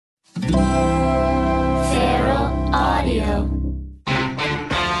Feral Audio.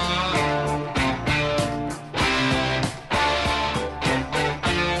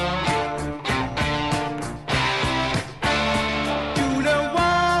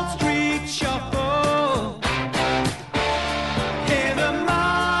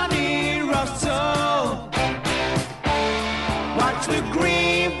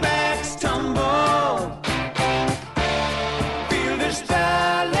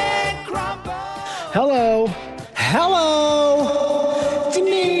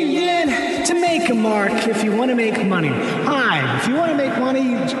 If you want to make money. Hi, if you want to make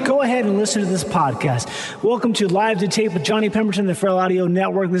money, go ahead and listen to this podcast. Welcome to Live to Tape with Johnny Pemberton, the Feral Audio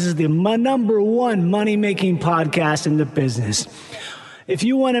Network. This is the number one money-making podcast in the business. If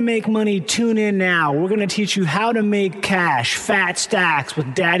you want to make money, tune in now. We're going to teach you how to make cash, fat stacks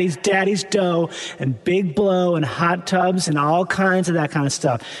with daddy's dough and big blow and hot tubs and all kinds of that kind of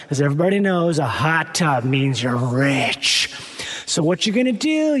stuff. As everybody knows, a hot tub means you're rich. So what you're going to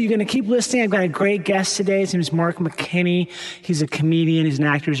do, you're going to keep listening. I've got a great guest today. His name is Mark McKinney. He's a comedian. He's an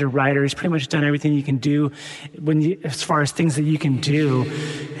actor. He's a writer. He's pretty much done everything you can do as far as things that you can do.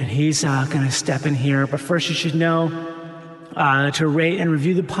 And he's going to step in here. But first, you should know to rate and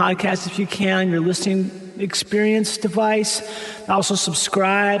review the podcast if you can on your listening experience device. Also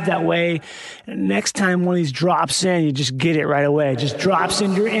subscribe. That way, next time one of these drops in, you just get it right away. It just drops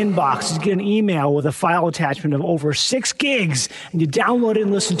in your inbox. Just get an email with a file attachment of over 6 gigs, and you download it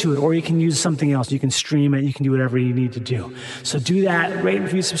and listen to it. Or you can use something else. You can stream it. You can do whatever you need to do. So do that. Rate,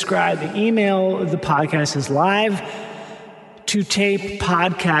 review, subscribe. The email of the podcast is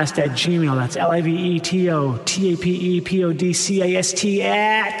live-to-tape-podcast@gmail. That's livetotapepodcast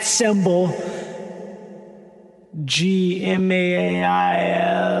at symbol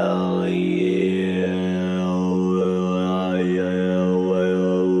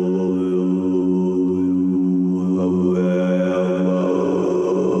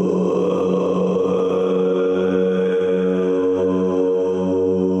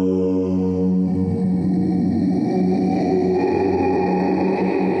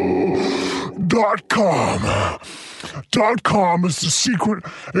 .com is the secret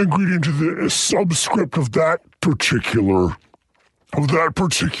ingredient to the subscript of that particular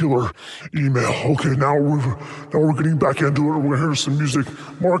email. Okay, now we're getting back into it. We're gonna hear some music.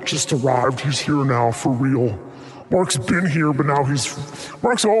 Mark just arrived. He's here now for real. Mark's been here, but now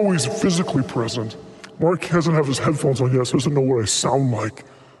Mark's always physically present. Mark hasn't have his headphones on yet, so he doesn't know what I sound like.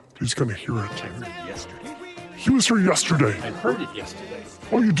 He's gonna hear it. I heard it yesterday. He was here yesterday. I heard it yesterday.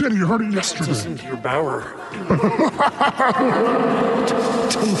 Oh, you did? You heard it yesterday. Listen to your Bauer.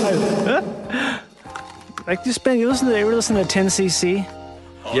 Like you ever listen to 10cc?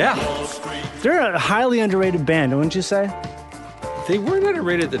 Yeah. They're a highly underrated band, wouldn't you say? They weren't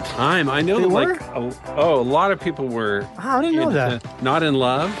underrated at the time. I know They that were? a lot of people were. Oh, I didn't know that. Not in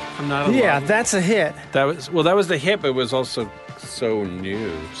Love. I'm not in Yeah, love. that's a hit. That was the hit, but it was also so new.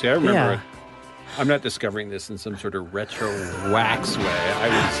 See, I remember it. I'm not discovering this in some sort of retro wax way.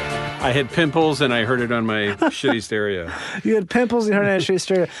 I had pimples and I heard it on my shitty stereo. You had pimples, you heard it on a shitty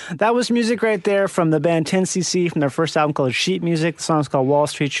stereo. That was music right there from the band 10cc from their first album called Sheet Music. The song's called Wall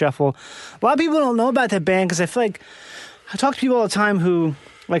Street Shuffle. A lot of people don't know about that band because I feel like I talk to people all the time who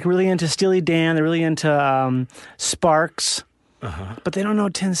like really into Steely Dan. They're really into Sparks, but they don't know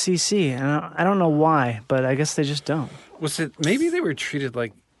 10cc. And I don't know why, but I guess they just don't. Was it maybe they were treated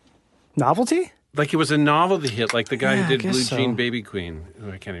like Novelty? Like it was a novelty hit, like the guy Yeah, who I did guess Blue so. Jean Baby Queen. Oh,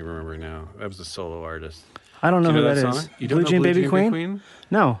 I can't even remember now. That was a solo artist. I don't know Do you who know that that is. song? You don't Blue know Jean Blue Baby Jean Queen? Baby Queen?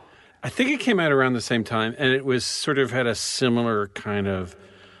 No. I think it came out around the same time, and it was sort of had a similar kind of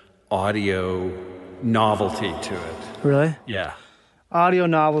audio novelty to it. Really? Yeah. Audio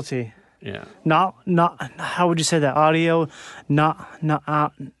novelty. Yeah. Not. How would you say that? Audio.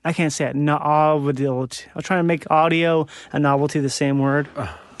 I can't say it. Novelty. I'm trying to make audio and novelty the same word.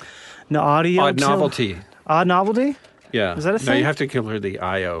 No audio. Odd novelty. Odd novelty. Yeah. Is that a No, thing? you have to clear the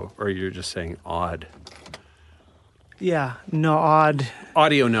IO, or you're just saying odd. Yeah. No odd.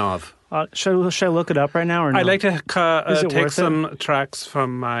 Audio nov. Should I look it up right now or no? I'd like to Is it take worth some tracks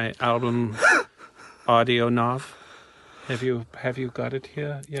from my album Audio Nov. Have you got it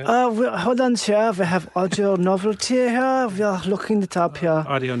here yet? Hold on, sir. We have audio novelty here. We are looking it up here.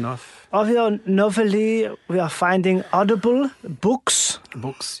 Audio Nov. Audio novelty. We are finding Audible books.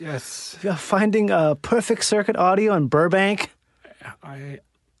 Books, yes. We are finding Perfect Circuit Audio in Burbank. I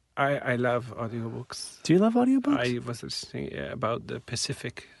love audiobooks. Do you love audiobooks? I was listening about the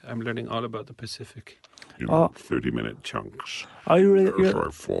Pacific. I'm learning all about the Pacific. In Oh. 30-minute chunks. Are you really? As I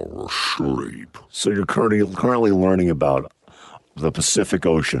fall asleep. So you're currently learning about the Pacific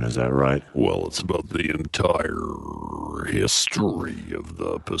Ocean. Is that right? Well, it's about the entire history of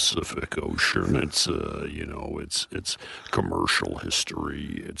the Pacific Ocean. It's it's commercial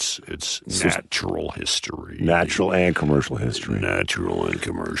history. It's natural history. Natural and commercial history. Natural and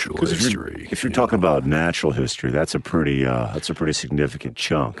commercial history. If you're talking about natural history, that's a pretty significant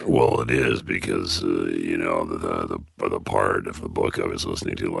chunk. Well, it is because the part of the book I was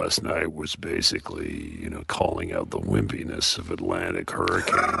listening to last night was basically calling out the wimpiness of Atlantic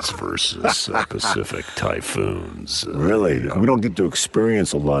hurricanes versus Pacific typhoons. Really, we don't get to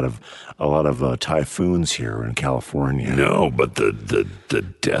experience a lot of typhoons here in California. No, but the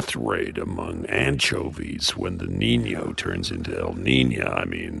death rate among anchovies when the Nino turns into El Nino, I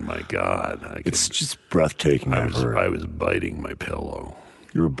mean, my God. It's just breathtaking. I was biting my pillow.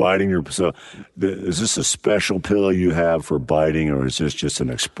 You were biting your... So is this a special pillow you have for biting, or is this just an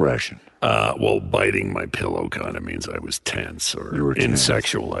expression? Well, biting my pillow kind of means I was tense or in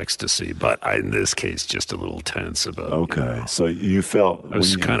sexual ecstasy, but in this case, just a little tense about... Okay, so you felt... I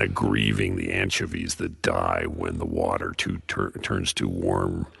was kind of grieving the anchovies that die when the water turns too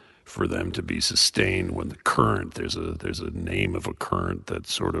warm for them to be sustained. When the current, there's a name of a current that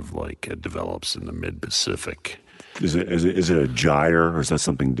sort of like develops in the mid-Pacific. Is it a gyre, or is that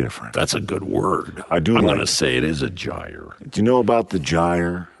something different? That's a good word. I'm going to say it is a gyre. Do you know about the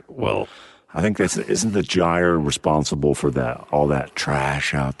gyre? Well, I think isn't the gyre responsible for all that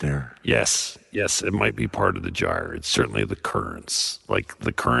trash out there? Yes, it might be part of the gyre. It's certainly the currents. Like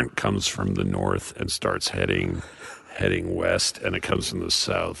the current comes from the north and starts heading west, and it comes from the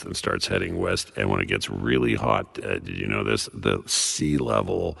south and starts heading west. And when it gets really hot, did you know this? The sea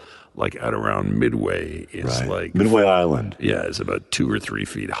level, like at around Midway, is like Midway Island. Yeah, is about 2 or 3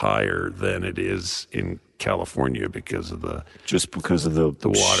 feet higher than it is in California because of the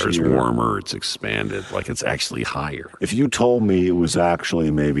water's warmer. It's expanded, like it's actually higher. If you told me it was actually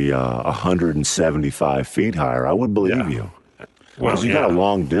maybe 175 feet higher, I would believe you. Well, you got a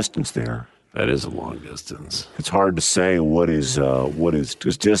long distance there. That is a long distance. It's hard to say what is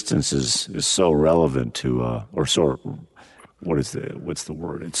because distance is so relevant to what's the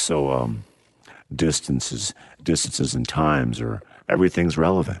word? It's so distances and times everything's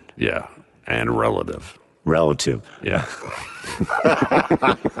relevant. Yeah, and relative. Relative. Yeah.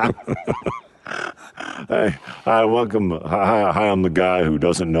 Hi, welcome. Hi, I'm the guy who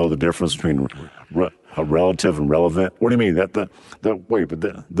doesn't know the difference between relative and relevant. What do you mean? That's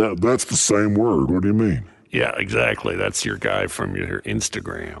the same word. What do you mean? Yeah, exactly. That's your guy from your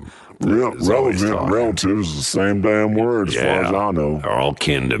Instagram. Relevant and relative is the same damn word as far as I know. They're all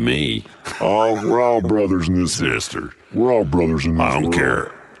kin to me. We're all brothers in this. Sister. We're all brothers in this I don't world.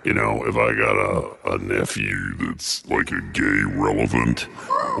 care. If I got a nephew that's like a gay relevant,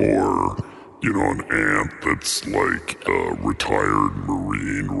 or, an aunt that's like a retired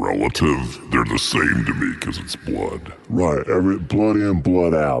Marine relative, they're the same to me because it's blood. Right. Blood in,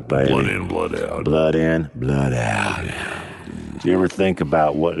 blood out, baby. Blood in, blood out. Blood in, blood out. Yeah. Do you ever think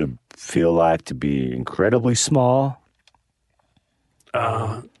about what it would feel like to be incredibly small?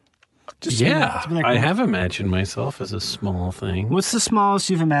 I have imagined myself as a small thing. What's the smallest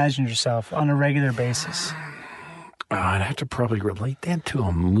you've imagined yourself on a regular basis? I'd have to probably relate that to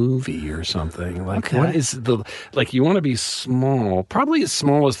a movie or something. Like, Okay. what is you want to be small, probably as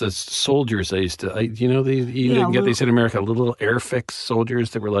small as the soldiers they used to, didn't get these in America, little Airfix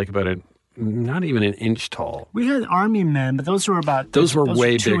soldiers that were like about not even an inch tall. We had army men, but those were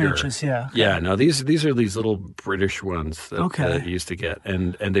way 2 bigger. inches, yeah. Yeah, no, these are these little British ones that you used to get,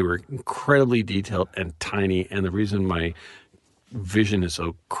 and they were incredibly detailed and tiny. And the reason my vision is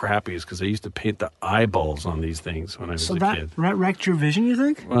so crappy is because I used to paint the eyeballs on these things when I was a kid. So that wrecked your vision, you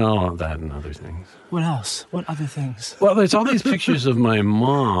think? Well, that and other things. What else? What other things? Well, there's all these pictures of my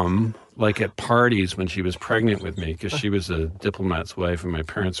mom, like at parties when she was pregnant with me, because she was a diplomat's wife and my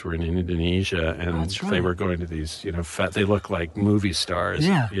parents were in Indonesia, and they were going to these, they look like movie stars.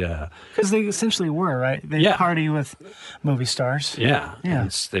 Yeah. Yeah. Because they essentially were, right? They party with movie stars. Yeah. Yeah.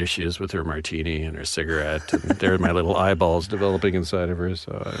 And there she is with her martini and her cigarette, and there are my little eyeballs developing inside of her.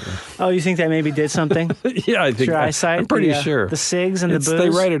 So, Oh, you think that maybe did something? yeah, I think your eyesight? I'm pretty sure. The cigs and the booze? They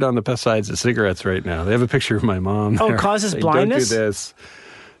write it on the sides of cigarettes right now. They have a picture of my mom. Oh, there. it causes Don't blindness? do this.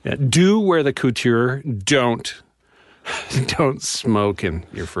 Yeah, do wear the couture. Don't smoke in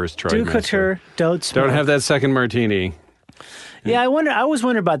your first trimester. Do couture, don't smoke. Don't have that second martini. Yeah, I always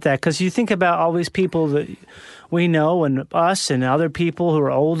wonder about that, because you think about all these people that we know, and us and other people who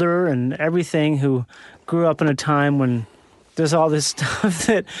are older and everything, who grew up in a time when there's all this stuff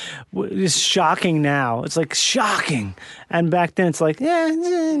that is shocking now. It's like shocking. And back then it's like,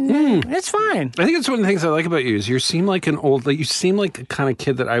 it's fine. I think it's one of the things I like about you is you seem like you seem like the kind of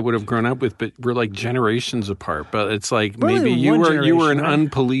kid that I would have grown up with, but we're like generations apart. But it's like maybe you were an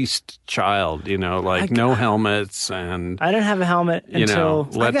unpoliced child, like no helmets and I didn't have a helmet until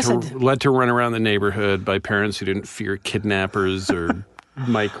let to run around the neighborhood by parents who didn't fear kidnappers or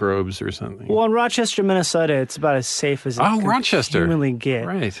microbes or something. Well, in Rochester, Minnesota, it's about as safe as it can Rochester. humanly get.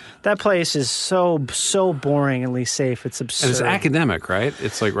 Right. That place is so boringly safe. It's absurd. And it's academic, right?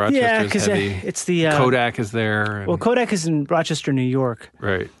 It's like Rochester's heavy. It's the Kodak is there. Well, Kodak is in Rochester, New York.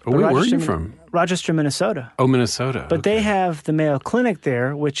 Right. Oh, where are you from? Rochester, Minnesota. Oh, Minnesota. But they have the Mayo Clinic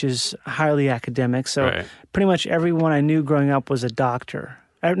there, which is highly academic. So pretty much everyone I knew growing up was a doctor.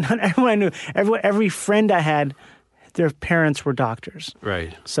 Not everyone I knew. Every friend I had, their parents were doctors.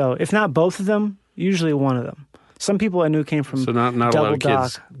 Right. So if not both of them, usually one of them. Some people I knew came from So not a lot of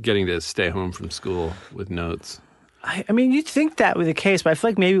kids doc. getting to stay home from school with notes. I mean, you'd think that was the case, but I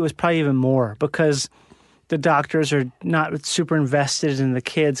feel like maybe it was probably even more because the doctors are not super invested in the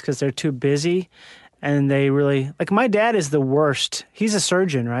kids because they're too busy. And they really, like my dad is the worst. He's a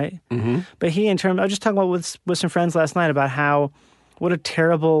surgeon, right? Mm-hmm. But I was just talking about with some friends last night about what a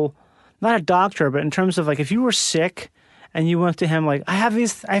terrible, not a doctor, but in terms of like if you were sick and you went to him like,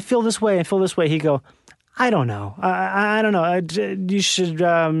 I feel this way, he'd go, I don't know. I don't know. You should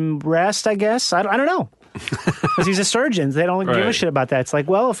rest, I guess. I don't know. Because he's a surgeon. They don't give a shit about that. It's like,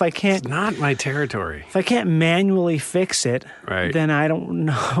 well, if I can't... It's not my territory. If I can't manually fix it, then I don't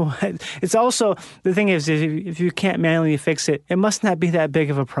know. It's also, the thing is, if you can't manually fix it, it must not be that big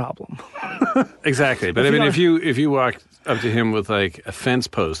of a problem. Exactly. But I mean, if you walked up to him with like a fence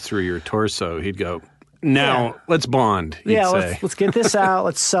post through your torso, he'd go, now, let's bond, let's get this out.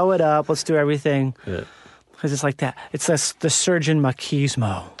 Let's sew it up. Let's do everything. Because it's like that. It's the surgeon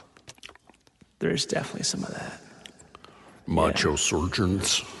machismo. There's definitely some of that. Macho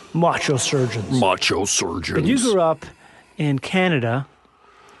surgeons. Macho surgeons. Macho surgeons. But you grew up in Canada,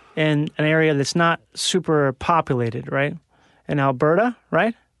 in an area that's not super populated, right? In Alberta,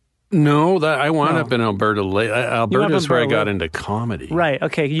 right? No, I wound up in Alberta. Alberta is where I got into comedy. Right.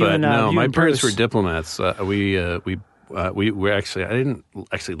 Okay. My parents were diplomats. We actually, I didn't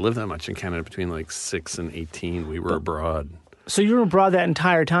actually live that much in Canada. Between like 6 and 18, we were abroad. So you were abroad that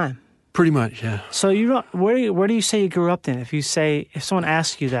entire time. Pretty much, yeah. So where do you say you grew up then? If someone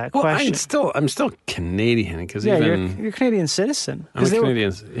asks you that question, I'm still Canadian because you're a Canadian citizen. I'm a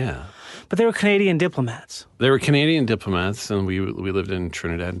Canadian, yeah. But they were Canadian diplomats. They were Canadian diplomats, and we lived in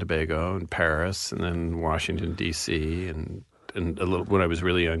Trinidad and Tobago and Paris, and then Washington D.C. and a little. When I was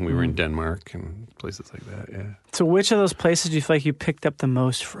really young, we were in Denmark and places like that. Yeah. So which of those places do you feel like you picked up the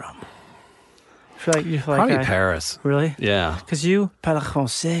most from? Probably Paris. Really? Yeah. Because you parles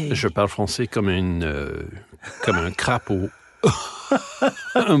français. Je parle français comme un crapaud.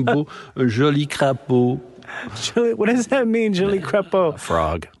 un joli crapaud. What does that mean, joli crapaud?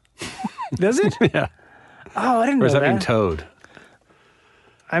 Frog. Does it? Yeah. Oh, I didn't know that. Or does that mean toad?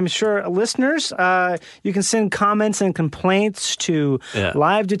 I'm sure listeners, you can send comments and complaints to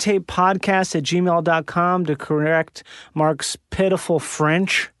live2tapepodcast@gmail.com to correct Mark's pitiful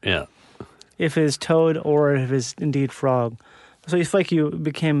French. Yeah. If it is toad or if it is indeed frog. So you feel like you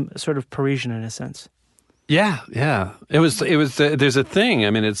became sort of Parisian in a sense. Yeah. It was. There's a thing.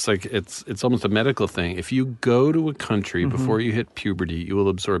 I mean, it's like it's almost a medical thing. If you go to a country before you hit puberty, you will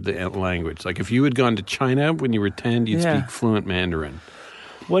absorb the language. Like if you had gone to China when you were 10, you'd speak fluent Mandarin.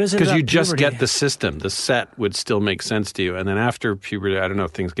 What is it? Because you just get the system. The set would still make sense to you, and then after puberty, I don't know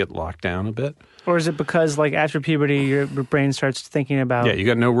if things get locked down a bit. Or is it because, like, after puberty, your brain starts thinking about... Yeah, you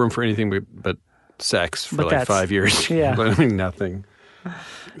got no room for anything but sex for 5 years. Yeah. Learning nothing.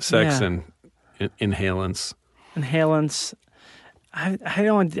 Sex and inhalants. Inhalants. I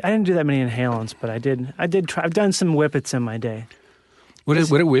didn't do that many inhalants, but I did try. I've done some whippets in my day. What do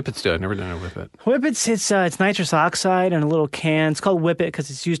whippets do? I've never done a whippet. Whippets, it's nitrous oxide in a little can. It's called whippet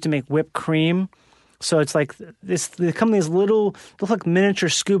because it's used to make whipped cream. So it's like this. They come in these little, look like miniature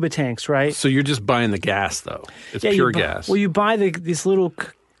scuba tanks, right? So you're just buying the gas, though. It's pure gas. Well, you buy these little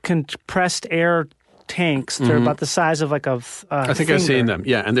compressed air tanks. They're about the size of like a I think I've seen them.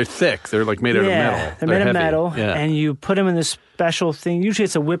 Yeah, and they're thick. They're like made out of metal. They're made heavy. of metal, yeah. And you put them in this special thing. Usually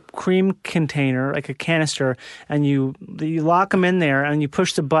it's a whipped cream container, like a canister, and you lock them in there, and you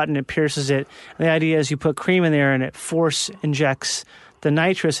push the button, it pierces it. And the idea is you put cream in there, and it force injects the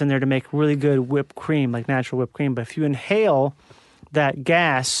nitrous in there to make really good whipped cream, like natural whipped cream. But if you inhale that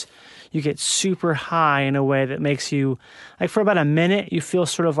gas, you get super high in a way that makes you, like for about a minute, you feel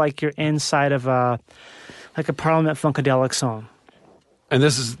sort of like you're inside of like a Parliament Funkadelic song. And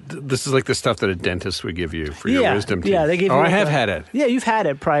this is like the stuff that a dentist would give you for your wisdom teeth. Yeah, they give you. I like have had it. Yeah, you've had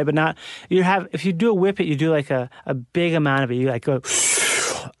it probably, but not. You have. If you do a whippet, you do like a big amount of it. You like go,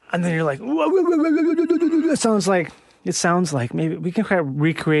 and then you're like, it sounds like maybe we can kind of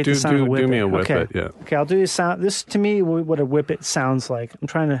recreate the sound of a whippet. Do me a whippet, okay. yeah. Okay, I'll do this sound. This to me, what a whippet sounds like. I'm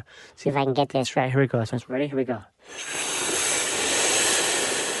trying to See if I can get this right. Here we go. Ready? Here we go.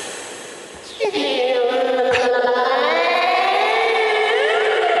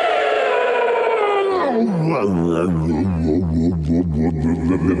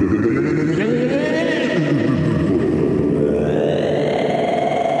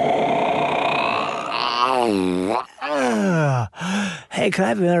 Hey, can I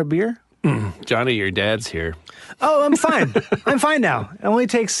have another beer? Johnny, your dad's here. Oh, I'm fine. I'm fine now. It only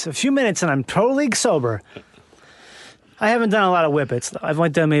takes a few minutes, and I'm totally sober. I haven't done a lot of whippets. I've only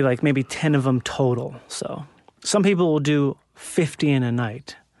done maybe 10 of them total. So some people will do 50 in a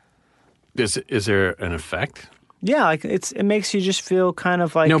night. Is there an effect? Yeah, like it makes you just feel kind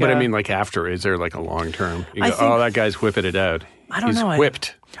of like No, but I mean, like after, is there like a long term? You go, that guy's whipping it out. I don't know. He's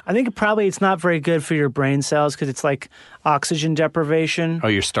whipped. I think it's not very good for your brain cells because it's like oxygen deprivation. Oh,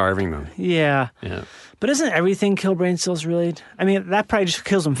 you're starving them. Yeah. Yeah. But doesn't everything kill brain cells really? I mean, that probably just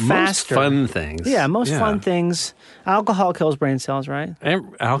kills them faster. Most fun things. Yeah, most fun things. Alcohol kills brain cells, right?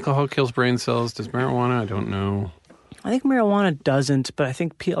 Alcohol kills brain cells. Does marijuana? I don't know. I think marijuana doesn't, but I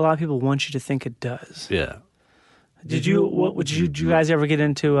think a lot of people want you to think it does. Yeah. Did you guys ever get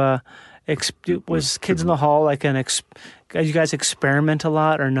into was Kids in the Hall like did you guys experiment a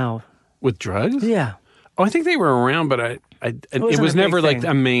lot or no? With drugs? Yeah. Oh, I think they were around, but it was never like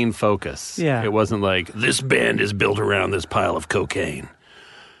a main focus. Yeah. It wasn't like, this band is built around this pile of cocaine.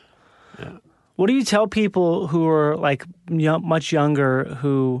 Yeah. What do you tell people who are like much younger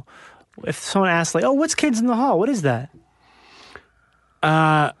who, if someone asks like, oh, what's Kids in the Hall? What is that?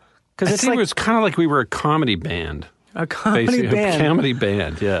 I think it was kind of like we were a comedy band. A comedy band. A comedy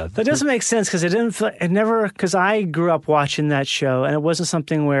band, yeah. That doesn't make sense because because I grew up watching that show and it wasn't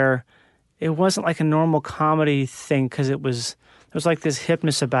something where it wasn't like a normal comedy thing because there was like this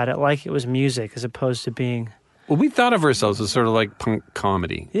hipness about it, like it was music as opposed to being. Well, we thought of ourselves as sort of like punk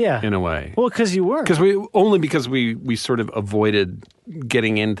comedy, in a way. Well, because you were. Because we sort of avoided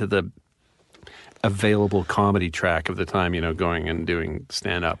getting into the available comedy track of the time, going and doing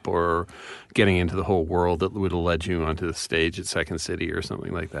stand-up or getting into the whole world that would have led you onto the stage at Second City or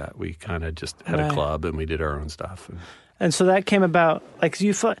something like that. We kind of just had a club and we did our own stuff. And so that came about, like,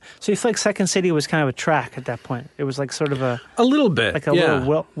 you feel like Second City was kind of a track at that point. It was like sort of a little bit, like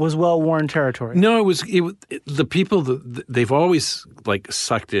little well-worn territory. No, it was the people they've always like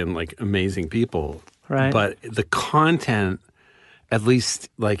sucked in like amazing people, right? But the content, at least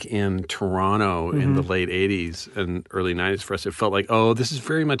like in Toronto in the late 80s and early 90s for us, it felt like, this is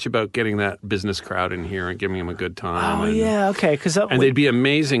very much about getting that business crowd in here and giving them a good time. Oh, yeah, okay. And they'd be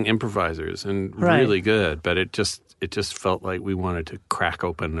amazing improvisers and really good, but it just felt like we wanted to crack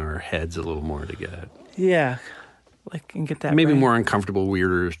open our heads a little more to get it. Yeah, like and get that maybe more uncomfortable,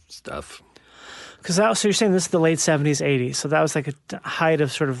 weirder stuff. Because so you're saying this is the late 70s, 80s, so that was like a height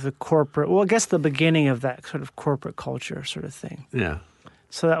of sort of the corporate, well, I guess the beginning of that sort of corporate culture sort of thing. Yeah.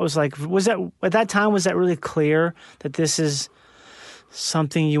 So that was like, at that time, was that really clear that this is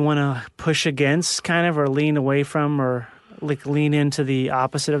something you want to push against kind of, or lean away from, or like lean into the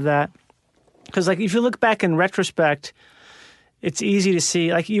opposite of that? Because like if you look back in retrospect, it's easy to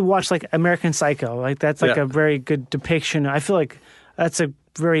see, like you watch like American Psycho, like that's like a very good depiction. I feel like that's a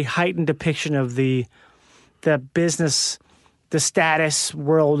very heightened depiction of the business, the status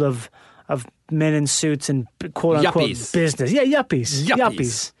world of men in suits and quote unquote business. Yeah,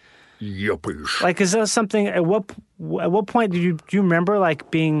 yuppies. Like, is that something? At what point do you remember like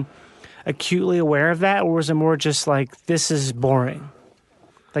being acutely aware of that, or was it more just like this is boring,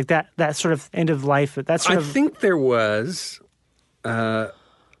 like that sort of end of life? That sort of. I think there was. I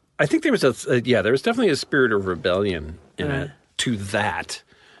think there was there was definitely a spirit of rebellion in it. To that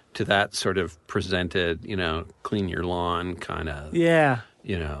sort of presented, clean your lawn kind of,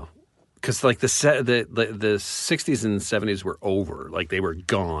 because like the 60s and 70s were over, like they were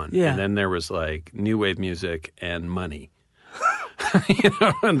gone, and then there was like new wave music and money,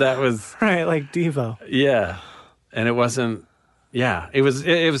 and that was right, like Devo, and it wasn't, it was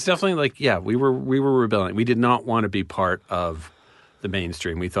definitely like we were rebelling. We did not want to be part of the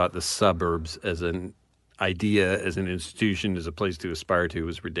mainstream. We thought the suburbs as an idea, as an institution, as a place to aspire to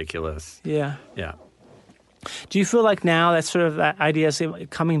was ridiculous. Yeah. Do you feel like now that sort of that idea is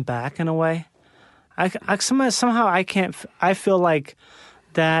coming back in a way? I somehow I can't. I feel like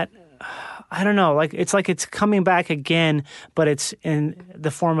that. I don't know, like it's coming back again, but it's in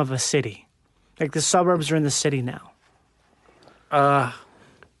the form of a city. Like the suburbs are in the city now.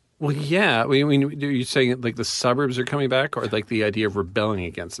 Well, yeah. I mean, are you saying like the suburbs are coming back, or like the idea of rebelling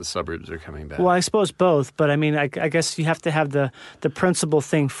against the suburbs are coming back? Well, I suppose both, but I mean, I guess you have to have the principal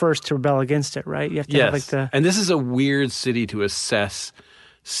thing first to rebel against it, right? You have to have like the... And this is a weird city to assess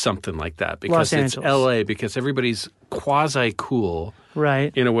something like that because Los it's Angeles. L.A., because everybody's quasi-cool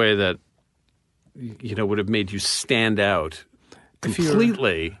Right. in a way that, you know, would have made you stand out If you were-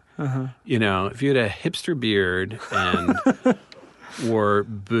 completely. You know, if you had a hipster beard and wore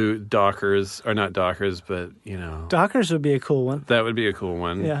Dockers, or not Dockers, but, you know, Dockers would be a cool one. that would be a cool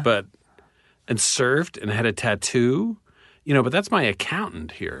one. Yeah. But, and surfed and had a tattoo, you know, but that's my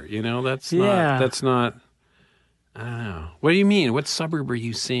accountant here, you know, that's not, I don't know. What do you mean? What suburb are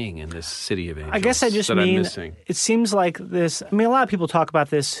you seeing in this city of angels? I guess I just that I'm mean missing? it seems like this. I mean, a lot of people talk about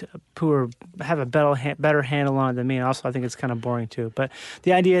this who have a better handle on it than me. And also, I think it's kind of boring too. But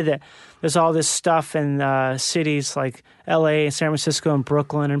the idea that there's all this stuff in cities like L.A., San Francisco, and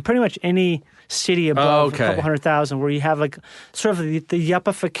Brooklyn, and pretty much any city above a couple 100,000, where you have like sort of the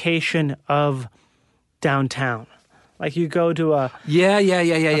yuppification of downtown. Like you go to a Yeah.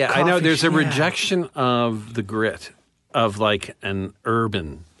 I know coffee there's a shop. rejection of the grit of like an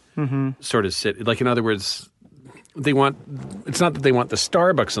urban sort of city. Like, in other words, it's not that they want the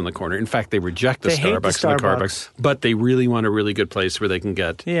Starbucks on the corner. In fact, they reject the They hate the Starbucks on the Starbucks. Starbucks, but they really want a really good place where they can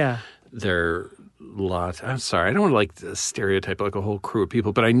get yeah. their lot. I'm sorry, I don't want to like stereotype like a whole crew of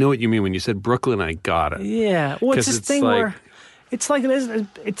people, but I know what you mean when you said Brooklyn. I got it. Yeah. Well, it's 'Cause this it's thing like- where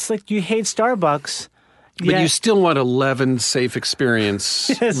it's like you hate Starbucks. But you still want 11 safe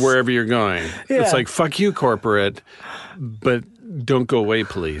experience Yes. wherever you're going. Yeah. It's like, fuck you, corporate, but don't go away,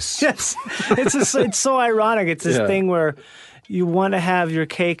 police. Yes, it's so ironic. It's this Yeah. thing where you want to have your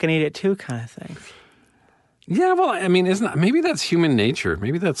cake and eat it too, kind of thing. Yeah, well, I mean, maybe that's human nature.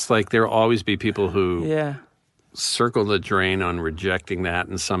 Maybe that's like there'll always be people who Yeah, circle the drain on rejecting that,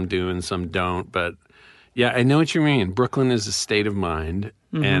 and some do and some don't. But yeah, I know what you mean. Brooklyn is a state of mind,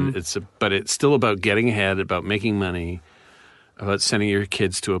 and but it's still about getting ahead, about making money, about sending your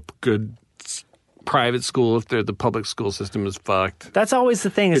kids to a good private school if the public school system is fucked. that's always the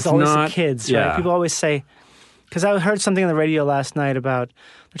thing. It's It's always not- the kids, yeah. right? People always say, because I heard something on the radio last night about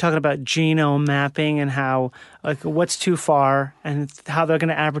they're talking about genome mapping and how like what's too far and how they're going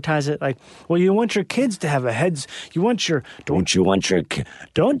to advertise it. Like, well, you want your kids to have a heads. You want your Don't you want your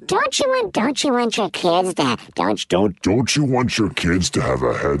don't Don't you want your kids to Don't you want your kids to have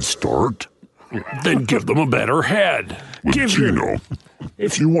a head start? Then give them a better head. With Gino.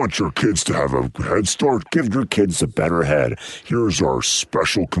 If you want your kids to have a head start, give your kids a better head? here's our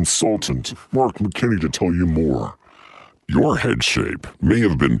special consultant, Mark McKinney, to tell you more. Your head shape may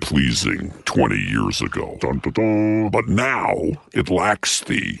have been pleasing 20 years ago, Dun, dun, dun. but now it lacks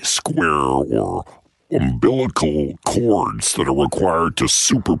the square or umbilical cords that are required to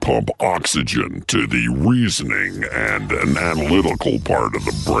super pump oxygen to the reasoning and an analytical part of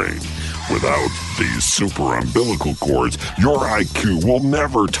the brain. Without these super umbilical cords, your IQ will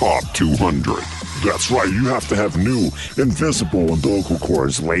never top 200. That's right, you have to have new, invisible umbilical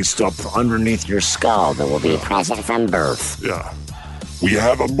cords Laced up underneath your skull that will be present from birth? Yeah. We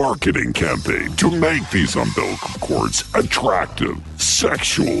have a marketing campaign to make these umbilical cords attractive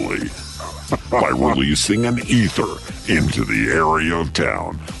sexually by releasing an ether into the area of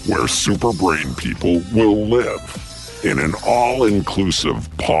town where super brain people will live in an all-inclusive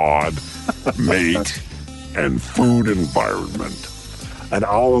pod, mate, and food environment. an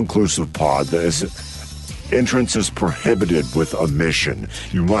all-inclusive pod that is entrance is prohibited with admission.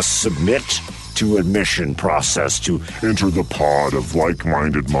 You must submit to admission process to enter the pod of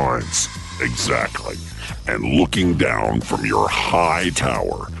like-minded minds. Exactly. And looking down from your high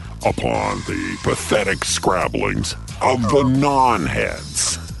tower upon the pathetic scrabblings of the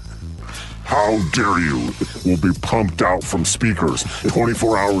non-heads. How dare you? Will be pumped out from speakers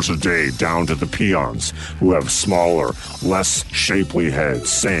 24 hours a day down to the peons who have smaller, less shapely heads,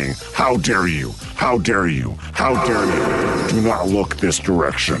 saying, "How dare you? How dare you? How dare you? Do not look this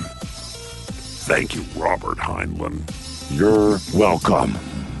direction." Thank you, Robert Heinlein. You're welcome.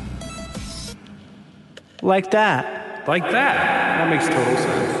 like that. Like that. That makes total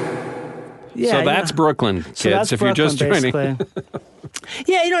sense. Yeah, So that's Brooklyn, kids, So that's if you're Brooklyn, just joining. basically.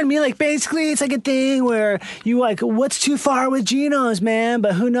 Yeah, you know what I mean? Like, basically, it's like a thing where you like, what's too far with genomes, man?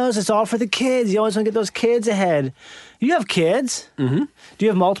 But who knows? It's all for the kids. You always want to get those kids ahead. You have kids. Mm-hmm. Do you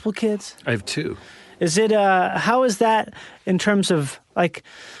have multiple kids? I have two. Is it, how is that in terms of, like,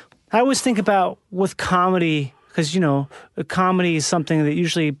 I always think about with comedy, because, you know, comedy is something that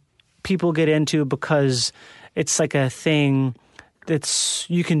usually people get into because it's like a thing that's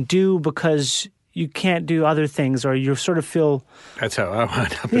you can do because you can't do other things, or you sort of feel. That's how I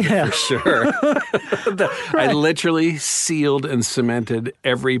wound up in it for sure. I literally sealed and cemented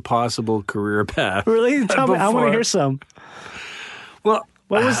every possible career path. Really? Tell me, I want to hear some. Well,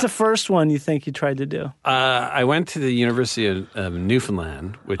 what was the first one you think you tried to do? I went to the University of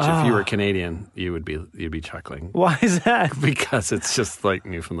Newfoundland, which if you were Canadian, you'd be chuckling. Why is that? Because it's just like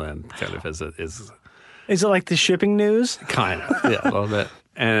Newfoundland, kind of is. Is it like the shipping news? Kind of, yeah, a little bit.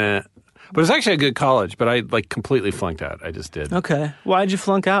 But it was actually a good college, but I like completely flunked out. I just did. Okay. Why did you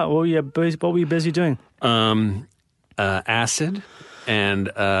flunk out? What were you busy doing? Acid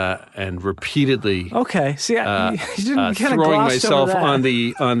and repeatedly. Okay. See, you didn't kind of throwing glossed myself over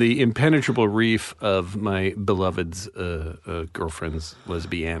that. on the impenetrable reef of my beloved's girlfriend's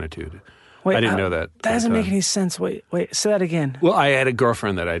lesbianitude. Wait, I didn't know that. That doesn't make any sense. Wait, say that again. Well, I had a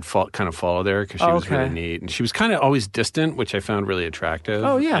girlfriend that I'd kind of followed there because she was really neat. And she was kind of always distant, which I found really attractive.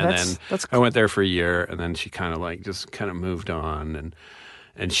 Oh, yeah. And that's I went there for a year, and then she kind of like just kind of moved on.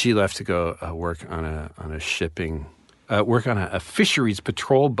 And she left to go work on a shipping, work on a fisheries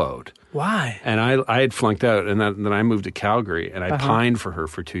patrol boat. Why? And I had flunked out, and then I moved to Calgary, and I pined for her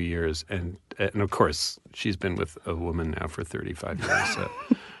for 2 years. And of course, she's been with a woman now for 35 years, so...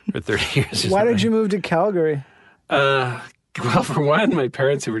 For 30 years. Why did you move to Calgary? Well, for one, my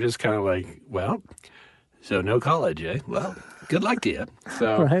parents were just kind of like, well, so no college, eh? Well, good luck to you.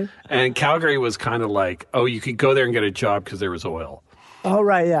 So, right. And Calgary was kind of like, oh, you could go there and get a job because there was oil. Oh,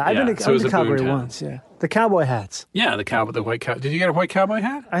 right, yeah. I've been to Calgary boomtown. once, yeah. The cowboy hats. Yeah, the white cow. Did you get a white cowboy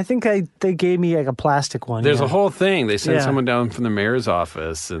hat? I think they gave me like a plastic one. There's a whole thing. They send someone down from the mayor's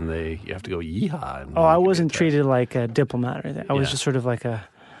office, and you have to go yeehaw. And I wasn't treated like a diplomat or anything. I was just sort of like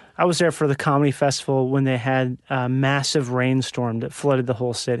I was there for the comedy festival when they had a massive rainstorm that flooded the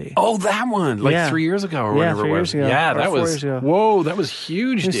whole city. Oh, that one! Like 3 years ago or whatever 3 years ago. Yeah, that 4 was. years ago. Whoa, that was a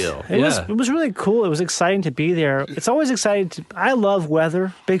huge deal. It was really cool. It was exciting to be there. It's always exciting. I love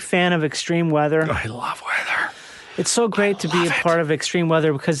weather. Big fan of extreme weather. I love weather. It's so great to be a part of extreme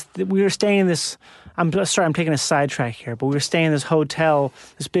weather because we were staying in this. I'm sorry, I'm taking a sidetrack here, but we were staying in this hotel,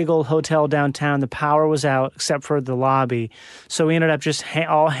 this big old hotel downtown. The power was out except for the lobby, so we ended up just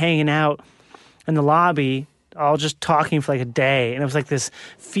all hanging out in the lobby, all just talking for like a day, and it was like this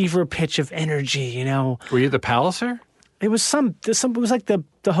fever pitch of energy, you know. Were you the Palliser? It was it was like the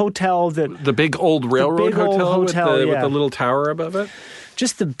hotel that the big old railroad hotel with the little tower above it.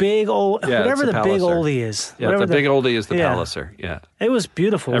 Just the big old, whatever the big oldie is. Yeah, the big oldie is the Palliser. Yeah, it was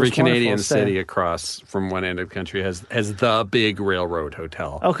beautiful. Every Canadian city across from one end of the country has the big railroad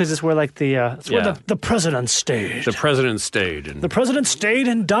hotel. Oh, because it's where like where the president stayed. The president stayed. And the president stayed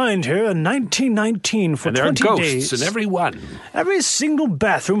and dined here in 1919 for 20 days. And there are ghosts in every one. Every single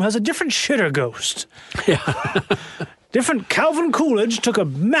bathroom has a different shitter ghost. Yeah. Different Calvin Coolidge took a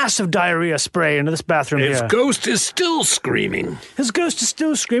massive diarrhea spray into this bathroom here. His ghost is still screaming. His ghost is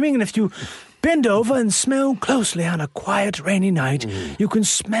still screaming, and if you bend over and smell closely on a quiet, rainy night, you can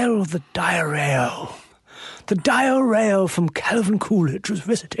smell the diarrhea. The diarrhea from Calvin Coolidge was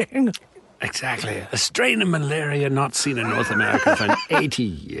visiting. Exactly. A strain of malaria not seen in North America for 80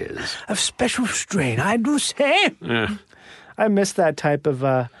 years. A special strain, I do say. Yeah. I miss that type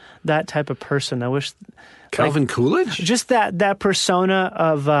of person. I wish... Calvin Coolidge? Just that persona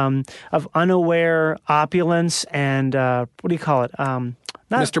of unaware opulence and what do you call it?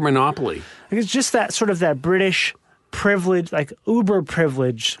 Mr. Monopoly. It's just that sort of that British privilege, like uber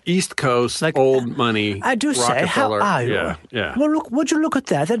privilege. East Coast, like, old money. I do say, how are you? Yeah, yeah. Well, look, would you look at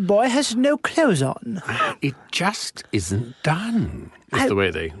that? That boy has no clothes on. It just isn't done. Is the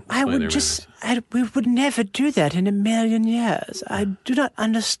way they. We would never do that in a million years. I do not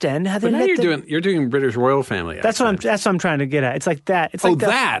understand how they. But now you're doing British royal family. That's what I'm trying to get at. It's like that. It's like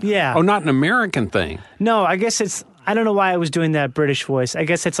that. Yeah. Oh, not an American thing. No, I guess it's. I don't know why I was doing that British voice. I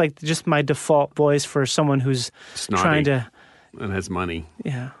guess it's like just my default voice for someone who's snotty trying to and has money.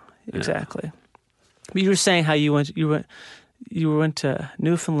 Yeah, exactly. But you were saying how you went to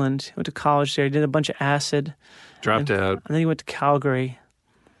Newfoundland, went to college there, did a bunch of acid, dropped out, and then you went to Calgary.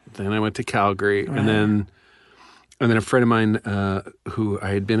 Then I went to Calgary, right. and then a friend of mine who I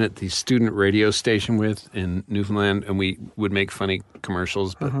had been at the student radio station with in Newfoundland, and we would make funny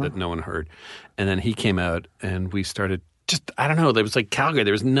commercials, but that no one heard. And then he came out, and we started I don't know, there was like Calgary,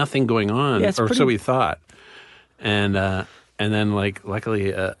 there was nothing going on, so we thought. And then like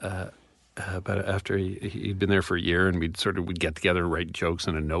luckily, but after he'd been there for a year, and we'd get together and write jokes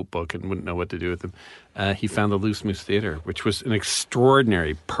in a notebook and wouldn't know what to do with them. He found the Loose Moose Theater, which was an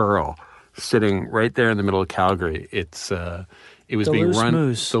extraordinary pearl sitting right there in the middle of Calgary. It's It was The being Loose run.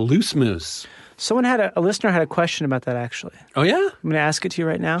 Moose. The Loose Moose. Someone a listener had a question about that, actually. Oh, yeah? I'm going to ask it to you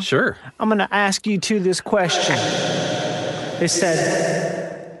right now. Sure. I'm going to ask you two this question. They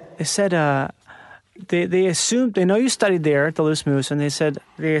said, they assumed, they know you studied there at the Loose Moose, and they said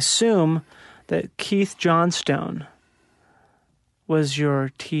they assume that Keith Johnstone was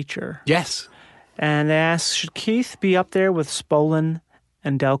your teacher. Yes. And they asked, should Keith be up there with Spolin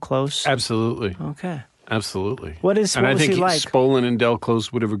and Del Close? Absolutely. Okay. Absolutely. What was I think he like? Spolin and Del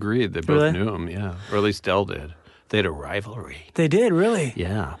Close would have agreed. They both Really? knew him, yeah. Or at least Del did. They had a rivalry. They did, really?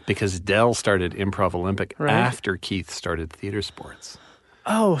 Yeah, because Del started Improv Olympic Right. after Keith started theater sports.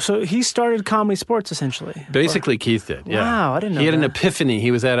 Oh, so he started comedy sports, essentially. Basically, Keith did. Yeah. Wow, I didn't know He had an that. epiphany.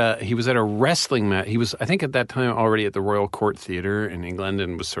 He was at a wrestling match. He was, I think, at that time already at the Royal Court Theatre in England,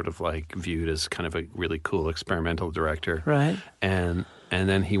 and was sort of like viewed as kind of a really cool experimental director. Right. And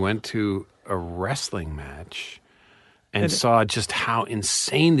then he went to a wrestling match and saw just how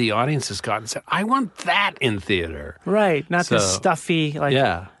insane the audiences got, and said, "I want that in theater." Right, not the So, stuffy, like...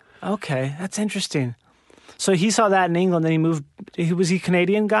 Yeah. Okay, that's interesting. So he saw that in England, then he moved... Was he a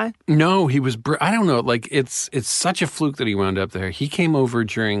Canadian guy? No, he was. I don't know. Like it's such a fluke that he wound up there. He came over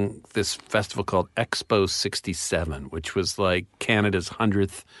during this festival called Expo '67, which was like Canada's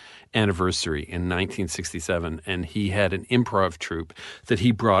 100th anniversary in 1967, and he had an improv troupe that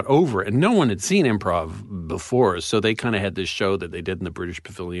he brought over, and no one had seen improv before, so they kind of had this show that they did in the British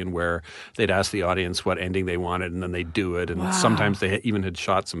Pavilion where they'd ask the audience what ending they wanted, and then they'd do it, and sometimes they even had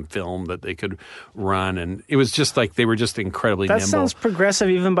shot some film that they could run, and it was just like they were just incredibly That nimble. sounds progressive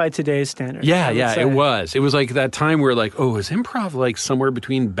even by today's standards. Yeah, I would yeah, say. it was. It was like that time where like, oh, is improv like somewhere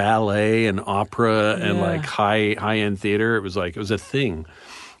between ballet and opera and Yeah. like high-end theater? It was like, it was a thing.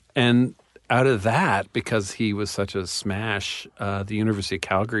 And out of that, because he was such a smash, the University of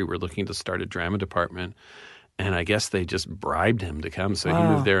Calgary were looking to start a drama department. And I guess they just bribed him to come. So he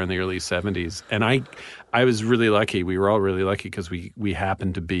moved there in the early 70s. And I was really lucky. We were all really lucky because we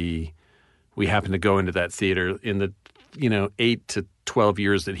happened to go into that theater in the 8 to 12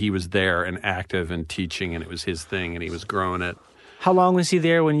 years that he was there and active and teaching, and it was his thing, and he was growing it. How long was he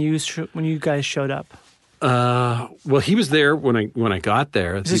there when you guys showed up? Well, he was there when I got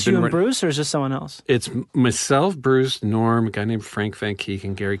there. Is this you and Bruce, or is this someone else? It's myself, Bruce, Norm, a guy named Frank Van Keek,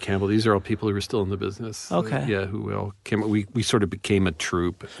 and Gary Campbell. These are all people who were still in the business. Okay. Yeah, who all came. We sort of became a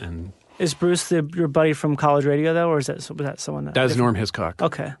troupe, and Is Bruce your buddy from college radio, though, or was that someone? that was Norm Hiscock.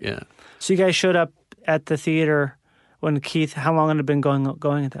 Okay. Yeah. So you guys showed up at the theater when Keith, how long had it been going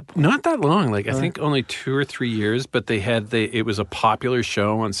at that point? Not that long. Like I think only 2 or 3 years. But it was a popular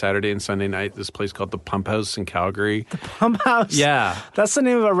show on Saturday and Sunday night. This place called the Pump House in Calgary. Pump House. Yeah. That's the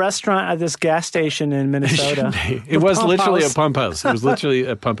name of a restaurant at this gas station in Minnesota. It was Pump literally House. a pump house. It was literally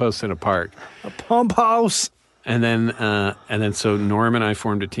a pump house in a park. Pump House. And then so Norm and I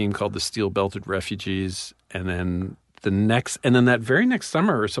formed a team called the Steel Belted Refugees, and then that very next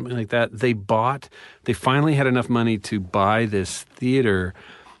summer or something like that, they finally had enough money to buy this theater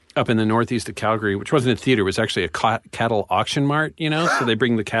up in the northeast of Calgary, which wasn't a theater, it was actually a cattle auction mart, so they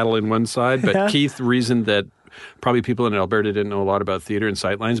bring the cattle in one side, but Yeah. Keith reasoned that probably people in Alberta didn't know a lot about theater and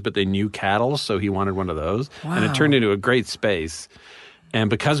sightlines, but they knew cattle, so he wanted one of those. And it turned into a great space. And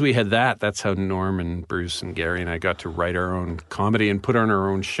because we had that's how Norm and Bruce and Gary and I got to write our own comedy and put on our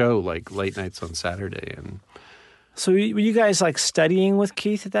own show, like late nights on Saturday. And So were you guys like studying with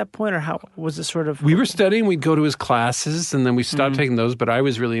Keith at that point, or how was it sort of? we were studying. We'd go to his classes, and then we stopped taking those. But I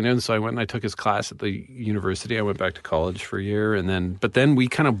was really into it, so I went and I took his class at the university. I went back to college for a year, but then we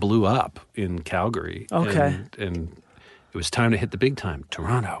kind of blew up in Calgary. Okay. And it was time to hit the big time,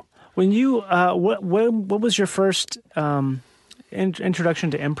 Toronto. When you what was your first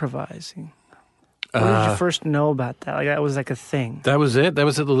introduction to improvising? What did you first know about that? Like that was like a thing. That was it. That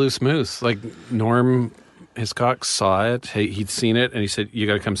was at the Loose Moose. Like Norm Hiscock saw it. He'd seen it, and he said, "You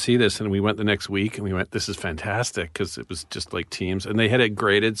got to come see this." And we went the next week, and we went, "This is fantastic," because it was just like teams, and they had it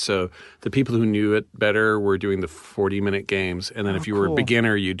graded. So the people who knew it better were doing the 40-minute games, and then if you were a cool.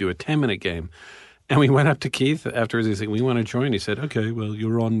 beginner, you do a 10-minute game. And we went up to Keith afterwards. He said, "We want to join." He said, "Okay, well,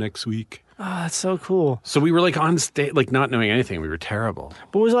 you're on next week." Oh, that's so cool. So we were like on stage, like not knowing anything. We were terrible.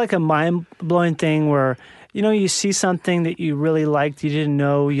 But was it like a mind-blowing thing where, you see something that you really liked, you didn't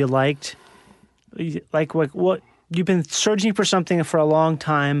know you liked? Like what you've been searching for something for a long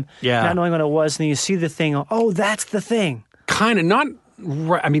time, Yeah. not knowing what it was, and then you see the thing, oh, that's the thing. Kind of not.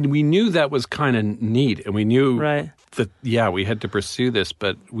 I mean, we knew that was kind of neat, and we knew Right. that we had to pursue this,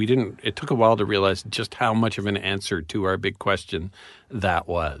 but we didn't. It took a while to realize just how much of an answer to our big question that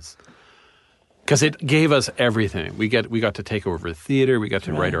was. Because it gave us everything. We got to take over the theater. We got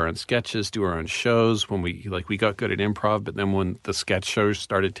to write our own sketches, do our own shows. When we got good at improv, but then when the sketch shows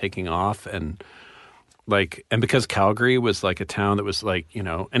started taking off, and because Calgary was like a town that was like,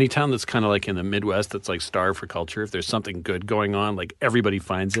 any town that's kind of like in the Midwest that's like starved for culture. If there's something good going on, like everybody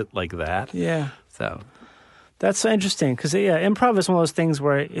finds it like that. Yeah. So that's so interesting because improv is one of those things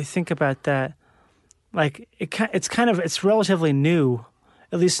where you think about that, like it's relatively new,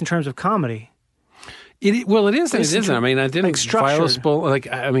 at least in terms of comedy. It is and it isn't. I mean, I didn't structured.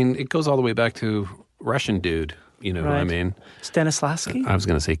 It goes all the way back to Russian dude. You know what I mean? Stanislavski? I was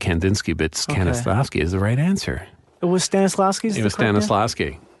going to say Kandinsky, but Stanislavski is the right answer. It was Stanislavski's? It was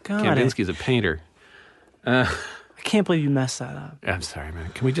Stanislavski. Kandinsky's a painter. I can't believe you messed that up. I'm sorry,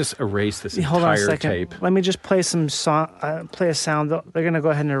 man. Can we just erase this Hold on a entire second. tape? Let me just play some song. Play a sound. They're going to go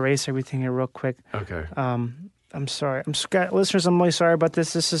ahead and erase everything here real quick. Okay. I'm sorry. Listeners, I'm really sorry about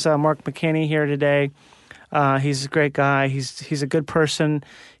this. This is Mark McKinney here today. He's a great guy. He's a good person.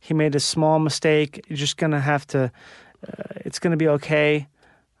 He made a small mistake. You're just going to have to, it's going to be okay.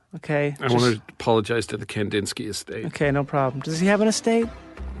 Okay. I want to apologize to the Kandinsky estate. Okay, no problem. Does he have an estate?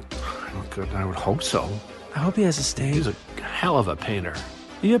 Oh, good. I would hope so. I hope he has a estate. He's a hell of a painter.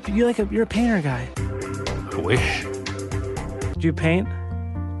 You're a painter guy. I wish. Do you paint?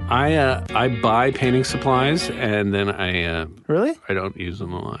 I buy painting supplies and then Really? I don't use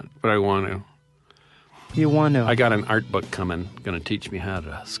them a lot, but I want to. You want to? I got an art book coming, going to teach me how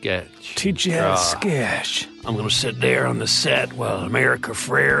to sketch. Teach you how to sketch. I'm going to sit there on the set while America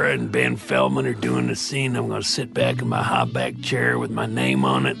Ferrera and Ben Feldman are doing the scene. I'm going to sit back in my high back chair with my name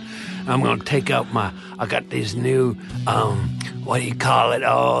on it. I'm going to take out I got these new, what do you call it?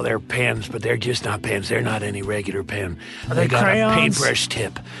 Oh, they're pens, but they're just not pens. They're not any regular pen. They got crayons? a paintbrush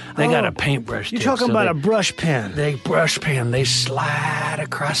tip. They got a paintbrush You're tip. talking so about they- a brush pen. They brush pen. They slide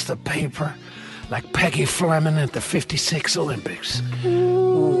across the paper like Peggy Fleming at the 56 Olympics.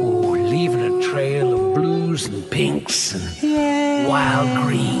 Ooh, leaving a trail of blues and pinks and wild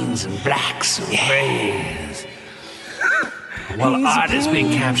greens and blacks and grays. While art is being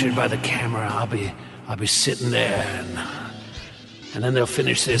captured by the camera, I'll be sitting there and then they'll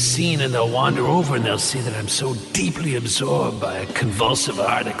finish their scene and they'll wander over and they'll see that I'm so deeply absorbed by a convulsive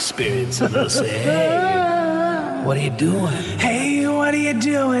art experience and they'll say, "Hey, what are you doing?" Hey, what are you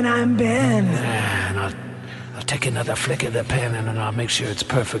doing? I'm Ben. And I'll take another flick of the pen and then I'll make sure it's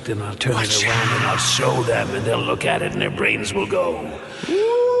perfect and I'll turn it around and I'll show them and they'll look at it and their brains will go,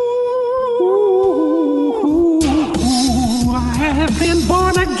 I have been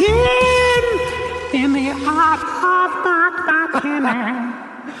born again in the art of Mark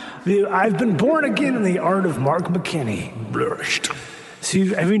McKinney. I've been born again in the art of Mark McKinney. blushed. So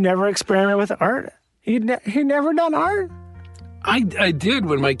have you never experimented with art? You never done art? I did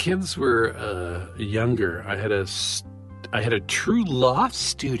when my kids were younger. I had a true loft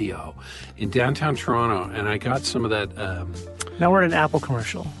studio in downtown Toronto, and I got some of that. Now we're in an Apple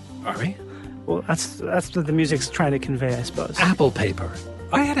commercial. Are we? Well, that's what the music's trying to convey, I suppose. Apple paper.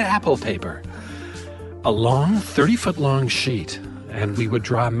 I had apple paper, a long 30-foot long sheet, and we would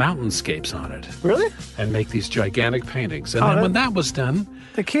draw mountainscapes on it Really? and make these gigantic paintings. And Oh, then that- when that was done,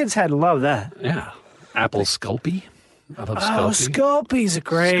 The kids had to love that. yeah, Apple Sculpey. I love Oh, Sculpey. Sculpey's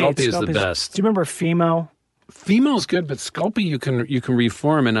great. Sculpey is the Sculpey's- best. Do you remember Fimo? Femo's good, but Sculpey you can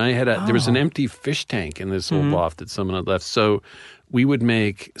reform. And I had there was an empty fish tank in this old loft that someone had left. So we would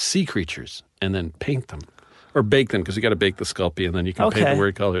make sea creatures and then paint them. Or bake them, because you got to bake the Sculpey and then you can paint Okay. the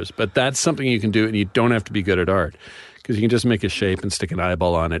word colors. But that's something you can do, and you don't have to be good at art. Because you can just make a shape and stick an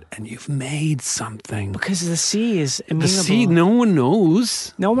eyeball on it, and you've made something. Because the sea is The immutable. sea, no one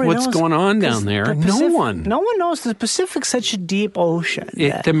knows Nobody what's knows. going on 'Cause down there. the No Pacific- one. No one knows. The Pacific's such a deep ocean.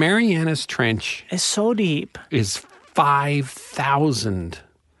 that The Marianas Trench it's so deep. is 5,000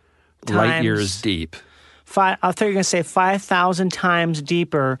 light years deep. I thought you were going to say 5,000 times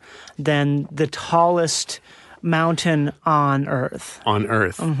deeper than the tallest mountain on Earth. On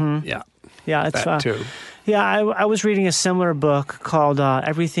Earth. Yeah. Yeah, it's That too. Yeah, I was reading a similar book called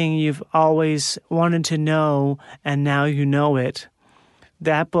 "Everything You've Always Wanted to Know and Now You Know It."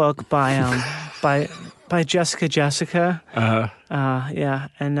 That book by Jessica Jessica. Yeah,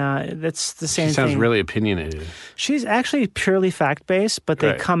 and that's the same She sounds thing. really opinionated. She's actually purely fact based, but they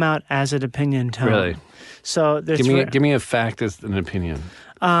Right. come out as an opinion tone. Really? So there's Give me a fact as an opinion.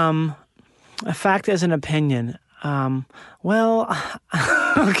 a fact as an opinion. Well,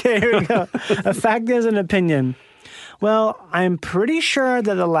 okay, here we go. A fact as an opinion. Well, I'm pretty sure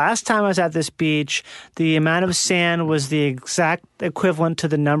that the last time I was at this beach, the amount of sand was the exact equivalent to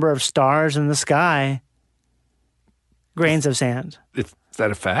the number of stars in the sky. Grains of sand. Is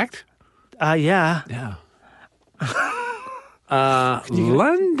that a fact? Yeah. Yeah.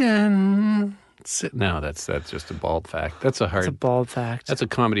 London. No, that's just a bald fact. That's a hard. It's a bald fact. That's a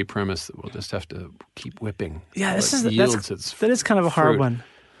comedy premise that we'll just have to keep whipping. Yeah, that is kind of a fruit. hard one.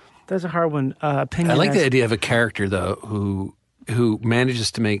 That's a hard one. Opinion. I like the idea of a character though who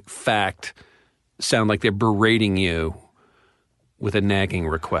manages to make fact sound like they're berating you with a nagging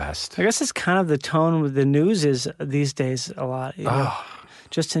request. I guess it's kind of the tone with the news is these days a lot. You know,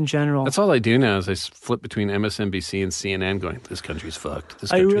 just in general. That's all I do now is I flip between MSNBC and CNN going, this country's fucked.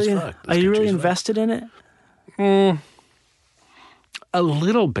 This country's fucked. Are you really invested in it? A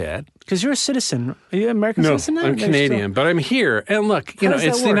little bit. Because you're a citizen. Are you an American citizen now? I'm Canadian, but I'm here. And look, How does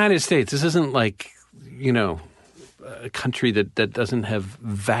it's that the work? United States. This isn't like, a country that doesn't have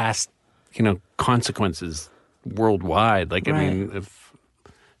vast, consequences worldwide. Like, I Right. mean, if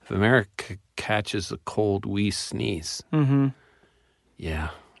America catches a cold, we sneeze. Mm-hmm. Yeah.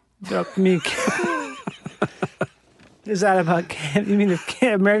 I mean, is that about? You mean if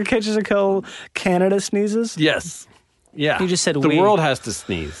America catches a cold, Canada sneezes? Yes. Yeah. You just said the we. world has to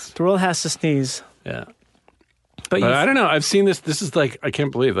sneeze. The world has to sneeze. Yeah. But I don't know. I've seen this. This is like, I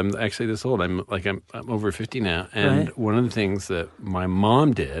can't believe I'm actually this old. I'm over 50 now. And Right. one of the things that my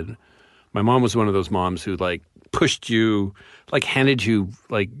mom did, my mom was one of those moms who like pushed you, like handed you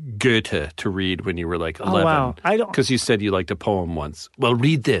like Goethe to read when you were like 11. Oh, wow. I don't. Because you said you liked a poem once. Well,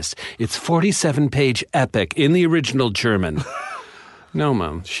 read this. It's 47-page epic in the original German. No,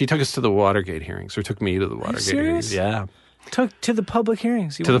 Mom. She took us to the Watergate hearings, or took me to the Watergate serious? hearings. Yeah. Took to the public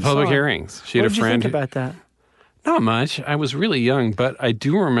hearings. You To the went and public saw it. hearings. She What had did a friend. you think about that? Not much. I was really young, but I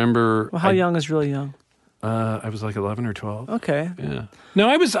do remember. Well, how young is really young? I was like 11 or 12. Okay. Yeah. No,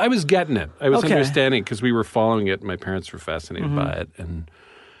 I was getting it. I was Okay. Mm-hmm. understanding because we were following it. My parents were fascinated by it, and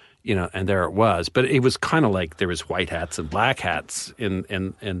and there it was. But it was kind of like there was white hats and black hats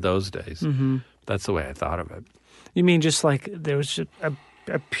in those days. Mm-hmm. That's the way I thought of it. You mean just like there was just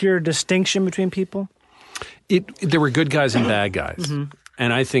a pure distinction between people? There were good guys and bad guys, Mm-hmm.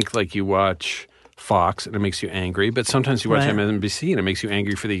 and I think like you watch Fox and it makes you angry, but sometimes you watch Right. MSNBC and it makes you